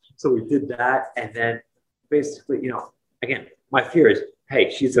 So we did that, and then basically, again, my fear is, hey,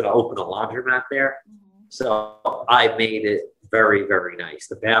 she's gonna open a laundromat there, so I made it very, very nice.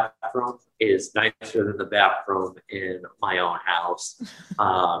 The bathroom is nicer than the bathroom in my own house.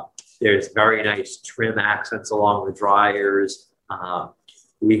 There's very nice trim accents along the dryers.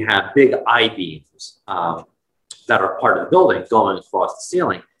 We have big I-beams that are part of the building going across the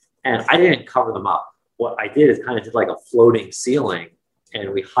ceiling. And I didn't cover them up. What I did is kind of did like a floating ceiling,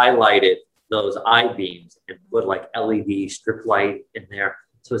 and we highlighted those I-beams and put like LED strip light in there.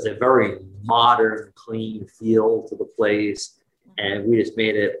 So it's a very modern, clean feel to the place. And we just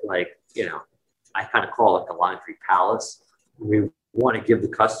made it like, I kind of call it like a laundry palace. We want to give the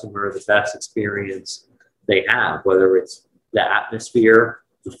customer the best experience they have, whether it's the atmosphere,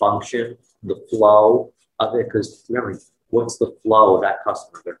 the function, the flow of it. Because remember, what's the flow of that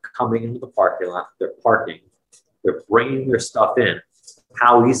customer? They're coming into the parking lot, they're parking, they're bringing their stuff in.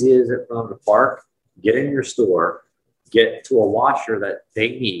 How easy is it for them to park, get in your store, get to a washer that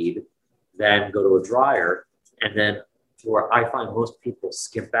they need, then go to a dryer? And then where I find most people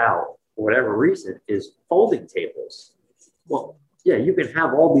skip out for whatever reason is folding tables. Well, yeah, you can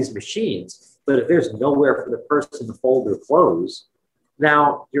have all these machines, but if there's nowhere for the person to fold their clothes,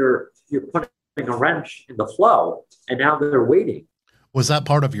 now you're putting a wrench in the flow, and now they're waiting. Was that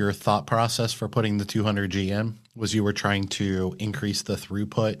part of your thought process for putting the 200G in? Was you were trying to increase the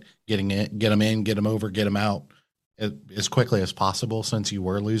throughput, get them in, get them over, get them out as quickly as possible, since you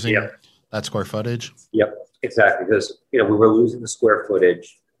were losing that square footage? Yep, exactly. Because we were losing the square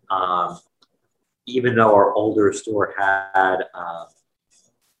footage. Even though our older store had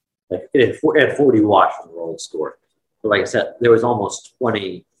it had 40 washers in the old store. But like I said, there was almost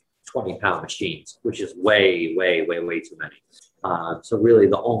 20-pound machines, which is way, way, way, way too many. So really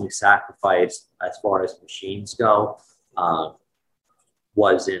the only sacrifice as far as machines go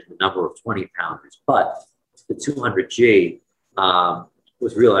was in the number of 20-pounders. But the 200G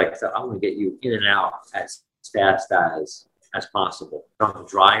was really, like I said, I want to get you in and out as fast as possible. On the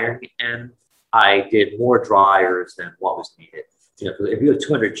drying end, I did more dryers than what was needed. If you have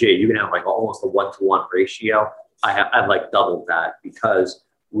 200G, you can have like almost a 1-to-1 ratio. I've like doubled that because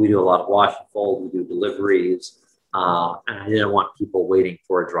we do a lot of wash and fold, we do deliveries, and I didn't want people waiting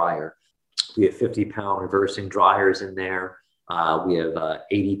for a dryer. We have 50-pound reversing dryers in there. We have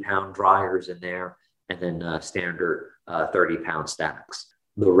 80-pound dryers in there, and then standard 30-pound stacks.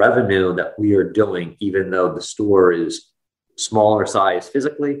 The revenue that we are doing, even though the store is smaller size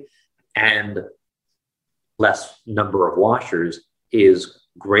physically and less number of washers, is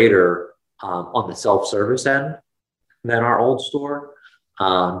greater on the self-service end than our old store.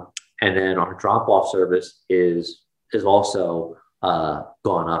 And then our drop-off service is also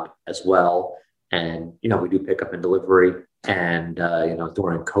gone up as well. And, we do pick up and delivery. And,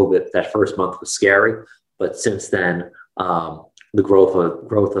 during COVID, that first month was scary. But since then, the growth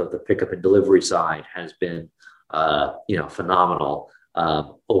of the pickup and delivery side has been, phenomenal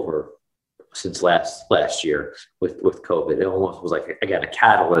over since last year with COVID. It almost was like, again, a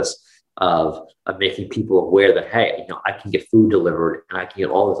catalyst of making people aware that, hey, I can get food delivered and I can get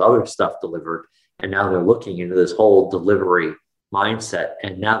all this other stuff delivered. And now they're looking into this whole delivery mindset.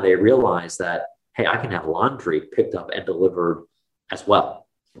 And now they realize that, hey, I can have laundry picked up and delivered as well.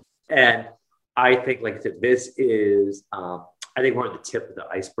 And I think, like I said, this is, I think we're on the tip of the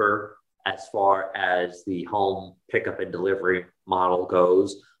iceberg as far as the home pickup and delivery model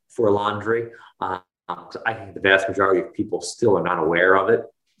goes for laundry. So I think the vast majority of people still are not aware of it.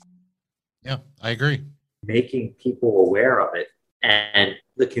 Yeah, I agree. Making people aware of it and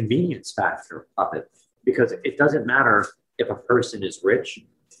the convenience factor of it, because it doesn't matter if a person is rich,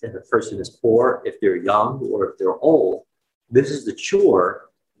 if a person is poor, if they're young or if they're old. This is the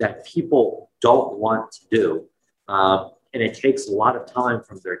chore that people don't want to do. And it takes a lot of time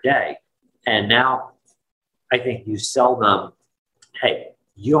from their day. And now I think you sell them, hey,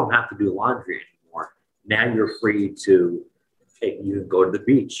 you don't have to do laundry anymore. Now you're free to, you can go to the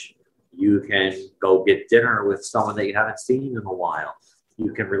beach. You can go get dinner with someone that you haven't seen in a while.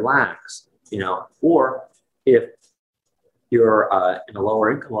 You can relax, or if you're in a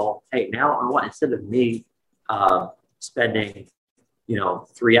lower income level, hey, now I want, instead of me spending,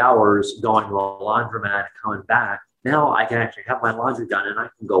 3 hours going to a laundromat and coming back, now I can actually have my laundry done and I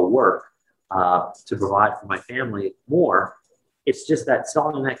can go work to provide for my family more. It's just that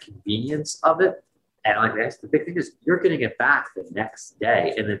selling that convenience of it. And like that's the big thing is you're getting it back the next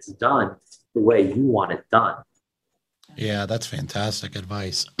day and it's done the way you want it done. Yeah, that's fantastic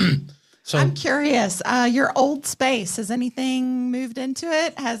advice. So I'm curious, your old space, has anything moved into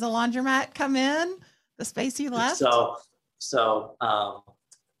it? Has a laundromat come in the space you left? So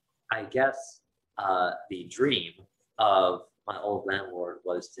I guess the dream of my old landlord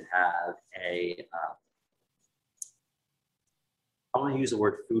was to have I want to use the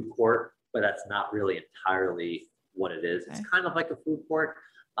word food court, but that's not really entirely what it is. It's kind of like a food court.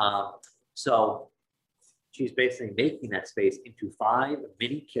 So she's basically making that space into 5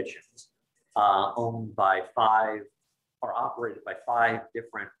 mini kitchens owned by 5 or operated by 5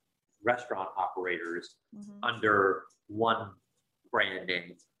 different restaurant operators under one brand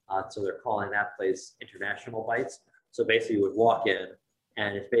name. So they're calling that place International Bites. So basically you would walk in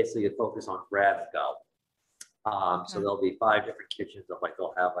and it's basically a focus on grab and go. So there'll be 5 different kitchens of like,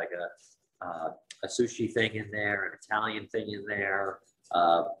 they'll have like a sushi thing in there, an Italian thing in there,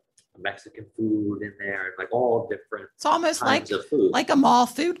 Mexican food in there, and like all different. It's almost kinds of food. like a mall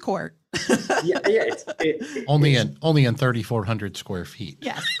food court. Yeah. Only in 3,400 square feet.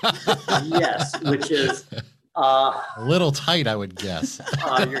 Yes. Yes, which is a little tight, I would guess.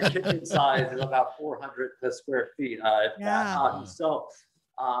 Your kitchen size is about 400 square feet. So,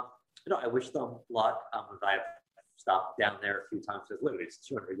 I wish them luck. I've stopped down there a few times. It's literally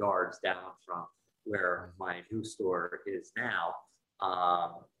 200 yards down from where my new store is now.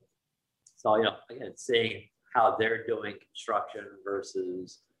 So, again, seeing how they're doing construction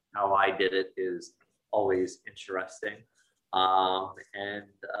versus how I did it is always interesting. And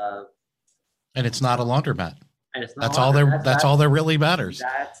it's not a laundromat. And it's not that's all there. That's all that really matters.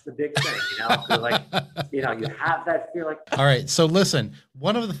 That's the big thing, So like, you have that feel like. All right. So listen,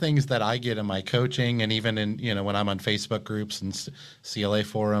 one of the things that I get in my coaching and even in, when I'm on Facebook groups and CLA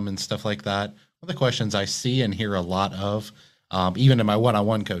forum and stuff like that, one of the questions I see and hear a lot of, even in my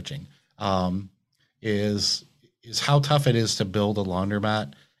one-on-one coaching, is how tough it is to build a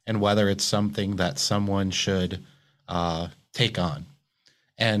laundromat and whether it's something that someone should take on.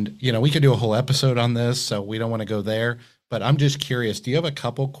 And, we could do a whole episode on this, so we don't want to go there. But I'm just curious, do you have a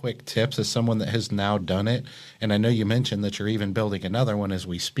couple quick tips as someone that has now done it? And I know you mentioned that you're even building another one as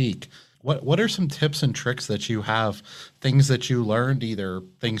we speak. What are some tips and tricks that you have, things that you learned, either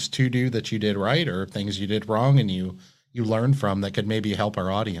things to do that you did right or things you did wrong and you learned from that could maybe help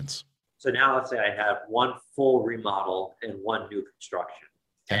our audience? So now let's say I have 1 full remodel and 1 new construction.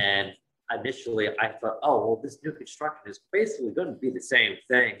 Okay. And initially I thought, this new construction is basically going to be the same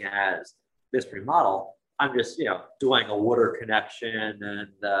thing as this remodel. I'm just, doing a water connection and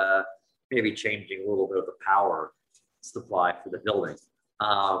maybe changing a little bit of the power supply for the building.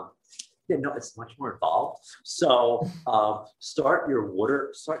 It's much more involved. So start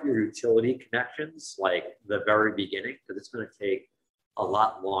your utility connections like the very beginning, because it's going to take a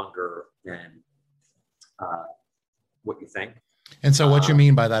lot longer than what you think. And so what you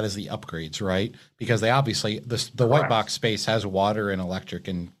mean by that is the upgrades, right? Because they obviously, the white box space has water and electric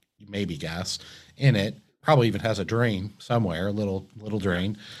and maybe gas in it, probably even has a drain somewhere, a little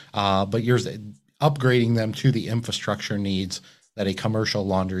drain. But you're upgrading them to the infrastructure needs that a commercial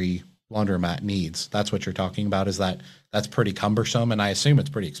laundromat needs. That's what you're talking about, is that's pretty cumbersome, and I assume it's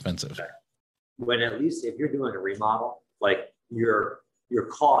pretty expensive. Okay. When at least if you're doing a remodel, like your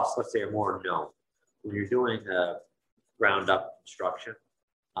costs, let's say, are more known. When you're doing a ground up construction,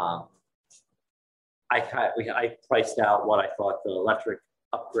 I priced out what I thought the electric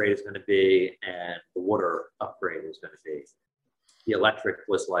upgrade is going to be and the water upgrade was going to be. The electric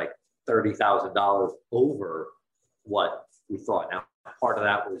was like $30,000 over what we thought. Now, part of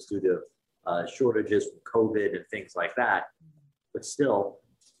that was due to shortages from COVID and things like that, but still,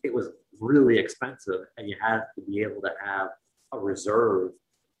 it was really expensive, and you had to be able to have a reserve,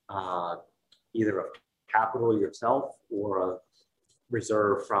 either of capital yourself or a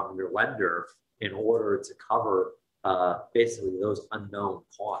reserve from your lender in order to cover basically those unknown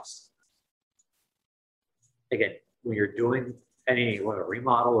costs. Again, when you're doing any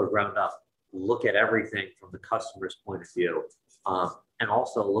remodel or ground up, look at everything from the customer's point of view, and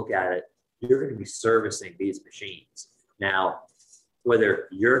also look at it. You're going to be servicing these machines. Now, whether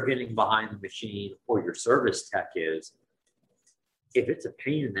you're getting behind the machine or your service tech is, if it's a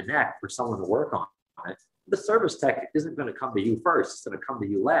pain in the neck for someone to work on it, the service tech isn't going to come to you first. It's going to come to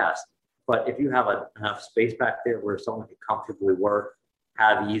you last. But if you have enough space back there where someone can comfortably work,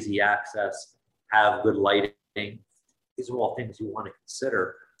 have easy access, have good lighting, these are all things you want to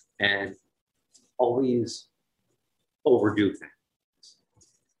consider, and always overdo things.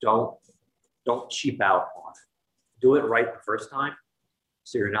 Don't cheap out on it. Do it right the first time,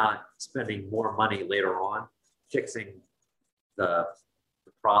 so you're not spending more money later on fixing the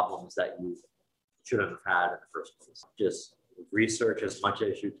problems that you shouldn't have had in the first place. Just research as much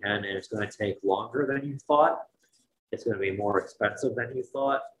as you can, and it's going to take longer than you thought. It's going to be more expensive than you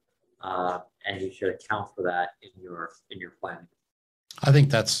thought, and you should account for that in your planning. I think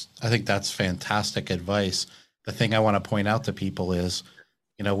that's fantastic advice. The thing I want to point out to people is,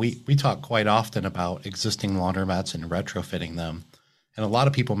 we talk quite often about existing laundromats and retrofitting them. And a lot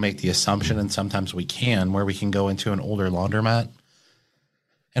of people make the assumption, and sometimes we can, where we can go into an older laundromat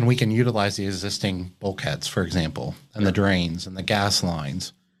And we can utilize the existing bulkheads, for example, and the drains and the gas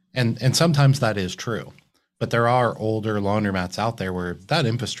lines. And sometimes that is true. But there are older laundromats out there where that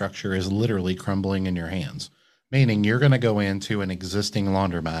infrastructure is literally crumbling in your hands, meaning you're going to go into an existing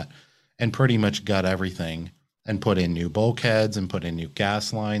laundromat and pretty much gut everything and put in new bulkheads and put in new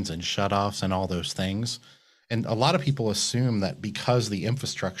gas lines and shutoffs and all those things. And a lot of people assume that because the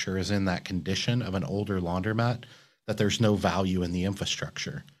infrastructure is in that condition of an older laundromat, that there's no value in the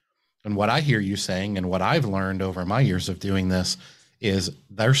infrastructure. And what I hear you saying, and what I've learned over my years of doing this, is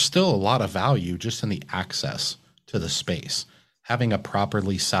there's still a lot of value just in the access to the space. Having a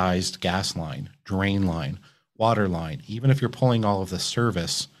properly sized gas line, drain line, water line, even if you're pulling all of the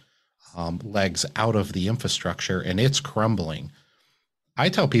service legs out of the infrastructure and it's crumbling. I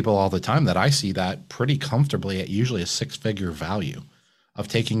tell people all the time that I see that pretty comfortably at usually a 6-figure value of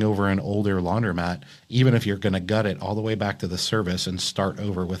taking over an older laundromat, even if you're going to gut it all the way back to the service and start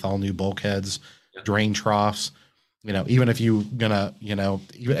over with all new bulkheads, drain troughs. Even if you're gonna,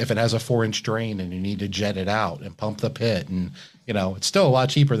 even if it has a 4-inch drain and you need to jet it out and pump the pit, and it's still a lot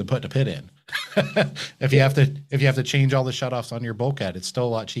cheaper than putting a pit in. If you have to change all the shutoffs on your bulkhead, it's still a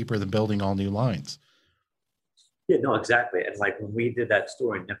lot cheaper than building all new lines. Yeah, no, exactly. And like when we did that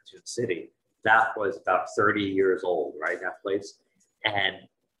store in Neptune City, that was about 30 years old, right? That place. And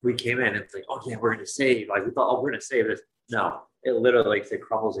we came in and it's like, oh yeah, we're going to save. Like we thought, oh, we're going to save this. No, it literally it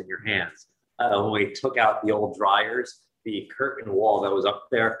crumbles in your hands. When we took out the old dryers, the curtain wall that was up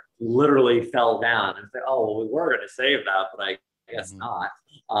there literally fell down. And said, oh, well, we were going to save that, but I guess not.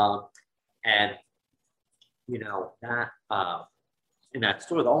 And that in that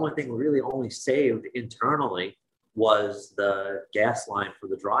store, the only thing we really only saved internally was the gas line for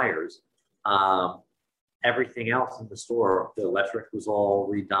the dryers. Everything else in the store, the electric was all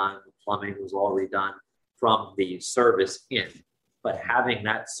redone, the plumbing was all redone from the service in. But having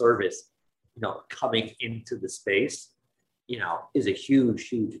that service, coming into the space, is a huge,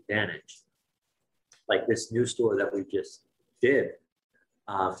 huge advantage. Like this new store that we just did,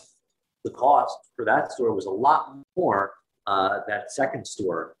 the cost for that store was a lot more that second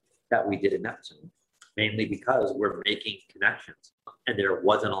store that we did in Neptune, mainly because we're making connections and there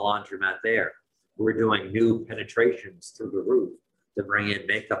wasn't a laundromat there. We're doing new penetrations through the roof to bring in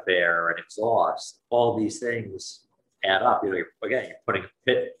makeup air and exhaust. All these things add up. You're putting a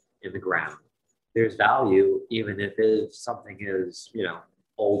pit in the ground. There's value even if something is,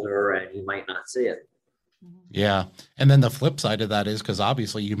 older and you might not see it. Yeah. And then the flip side of that is because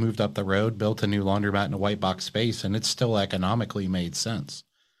obviously you moved up the road, built a new laundromat in a white box space, and it still economically made sense.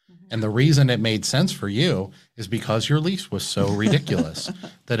 And the reason it made sense for you is because your lease was so ridiculous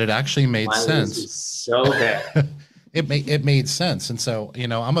that it actually made sense. Lease is so bad. It made sense. And so,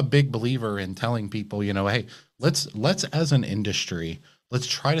 I'm a big believer in telling people, hey, let's as an industry, let's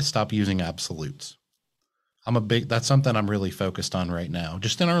try to stop using absolutes. That's something I'm really focused on right now,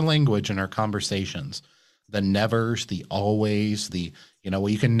 just in our language and our conversations. The nevers, the always, well,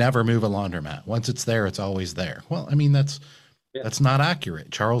 you can never move a laundromat. Once it's there, it's always there. Well, that's not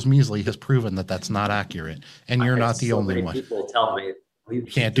accurate. Charles Measley has proven that that's not accurate. And you're not the only one. People tell me, you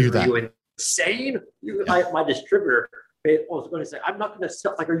can't do that. Are you insane? My distributor was going to say, I'm not going to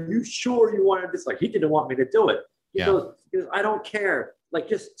sell. Like, are you sure you wanted this? Like, he didn't want me to do it. He goes, I don't care. Like,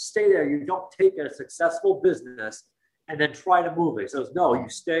 just stay there. You don't take a successful business and then try to move it. He says, no, you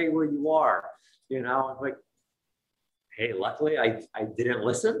stay where you are. I'm like, hey, luckily I didn't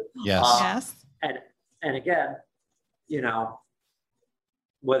listen. Yes. Yes. And again,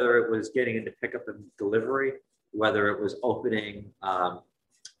 whether it was getting into pickup and delivery, whether it was opening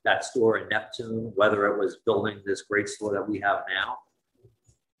that store in Neptune, whether it was building this great store that we have now,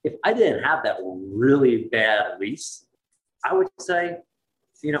 if I didn't have that really bad lease, I would say,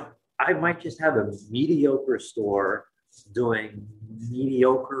 I might just have a mediocre store doing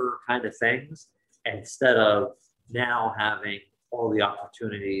mediocre kind of things instead of now having all the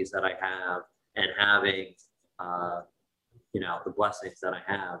opportunities that I have and having, the blessings that I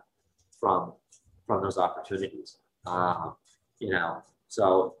have from those opportunities.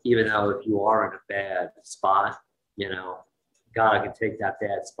 So even though if you are in a bad spot, God can take that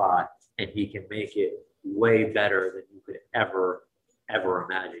bad spot and he can make it way better than you could ever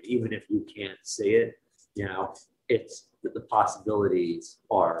imagine. Even if you can't see it, it's the possibilities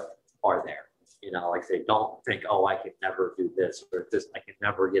are there. Like I say, don't think, oh, I can never do this or this, I can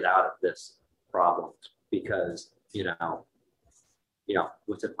never get out of this problem, because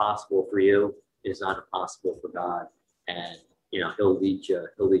what's impossible for you is not impossible for God, and he'll lead you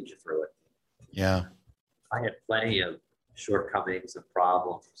through it. Yeah, I had plenty of shortcomings and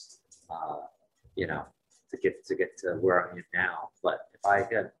problems, to get to where I am now. But if I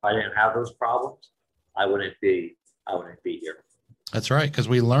didn't have those problems, I wouldn't be here. That's right, because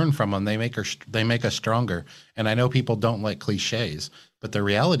we learn from them. They make us stronger. And I know people don't like cliches, but the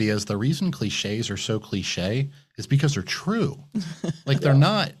reality is the reason cliches are so cliche is because they're true. Like they're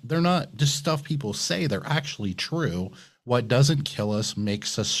not just stuff people say. They're actually true. What doesn't kill us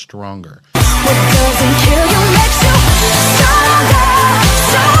makes us stronger. What doesn't kill you makes you stronger.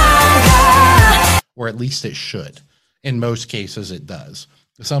 Or at least it should. In most cases, it does.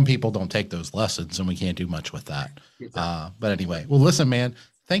 Some people don't take those lessons, and we can't do much with that. But anyway, well, listen, man,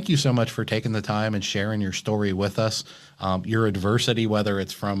 thank you so much for taking the time and sharing your story with us. Your adversity, whether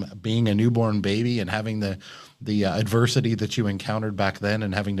it's from being a newborn baby and having the adversity that you encountered back then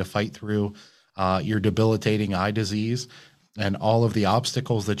and having to fight through your debilitating eye disease and all of the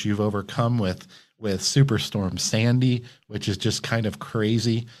obstacles that you've overcome with Superstorm Sandy, which is just kind of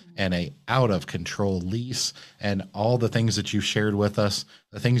crazy, and a out of control lease, and all the things that you've shared with us,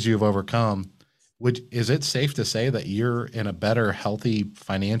 the things you've overcome. Is it safe to say that you're in a better, healthy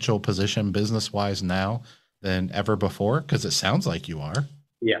financial position business-wise now than ever before? Because it sounds like you are.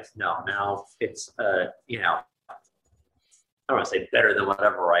 Yes. No. Now it's I don't want to say better than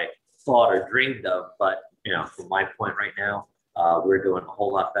whatever I thought or dreamed of, but from my point right now, we're doing a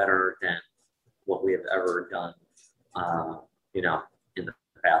whole lot better than what we have ever done, in the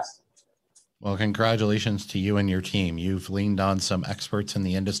past. Well, congratulations to you and your team. You've leaned on some experts in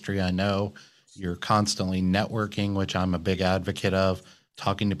the industry. I know you're constantly networking, which I'm a big advocate of,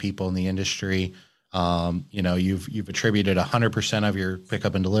 talking to people in the industry. You've attributed 100% of your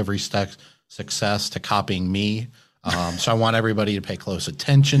pickup and delivery success to copying me. So I want everybody to pay close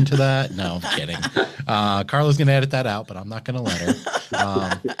attention to that. No, I'm kidding. Carla's going to edit that out, but I'm not going to let her.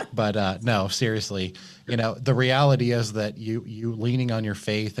 No, seriously, the reality is that you leaning on your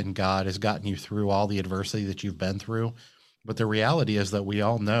faith and God has gotten you through all the adversity that you've been through. But the reality is that we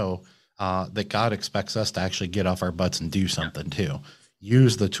all know that God expects us to actually get off our butts and do something too.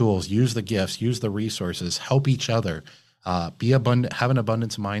 Use the tools, use the gifts, use the resources, help each other. Be abundant, have an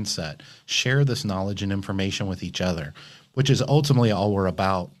abundance mindset, share this knowledge and information with each other, which is ultimately all we're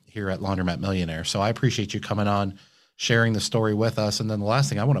about here at Laundromat Millionaire. So I appreciate you coming on, sharing the story with us. And then the last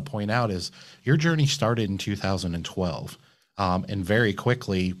thing I want to point out is your journey started in 2012. And very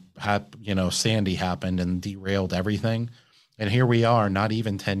quickly, Sandy happened and derailed everything. And here we are, not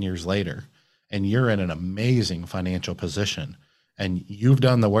even 10 years later, and you're in an amazing financial position. And you've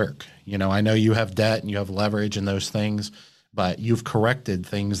done the work. I know you have debt and you have leverage and those things, but you've corrected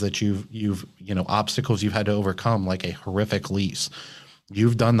things that you've obstacles you've had to overcome, like a horrific lease.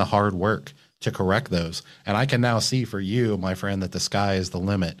 You've done the hard work to correct those. And I can now see for you, my friend, that the sky is the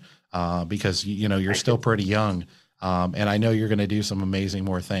limit because, you're still pretty young. And I know you're going to do some amazing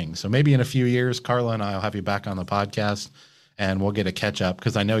more things. So maybe in a few years, Carla and I will have you back on the podcast and we'll get a catch up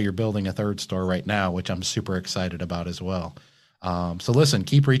because I know you're building a third store right now, which I'm super excited about as well. So listen,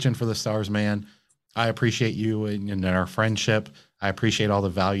 keep reaching for the stars, man. I appreciate you and our friendship. I appreciate all the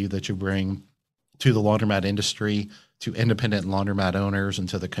value that you bring to the laundromat industry, to independent laundromat owners, and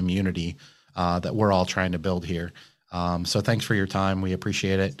to the community that we're all trying to build here. So thanks for your time. We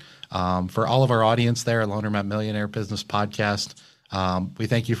appreciate it. For all of our audience there at Laundromat Millionaire Business Podcast, we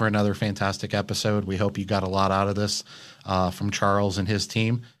thank you for another fantastic episode. We hope you got a lot out of this from Charles and his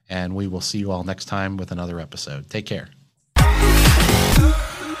team, and we will see you all next time with another episode. Take care.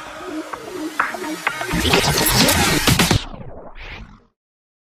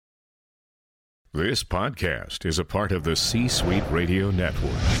 This podcast is a part of the C-Suite Radio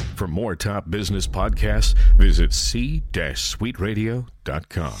Network. For more top business podcasts, visit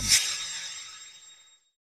c-suiteradio.com.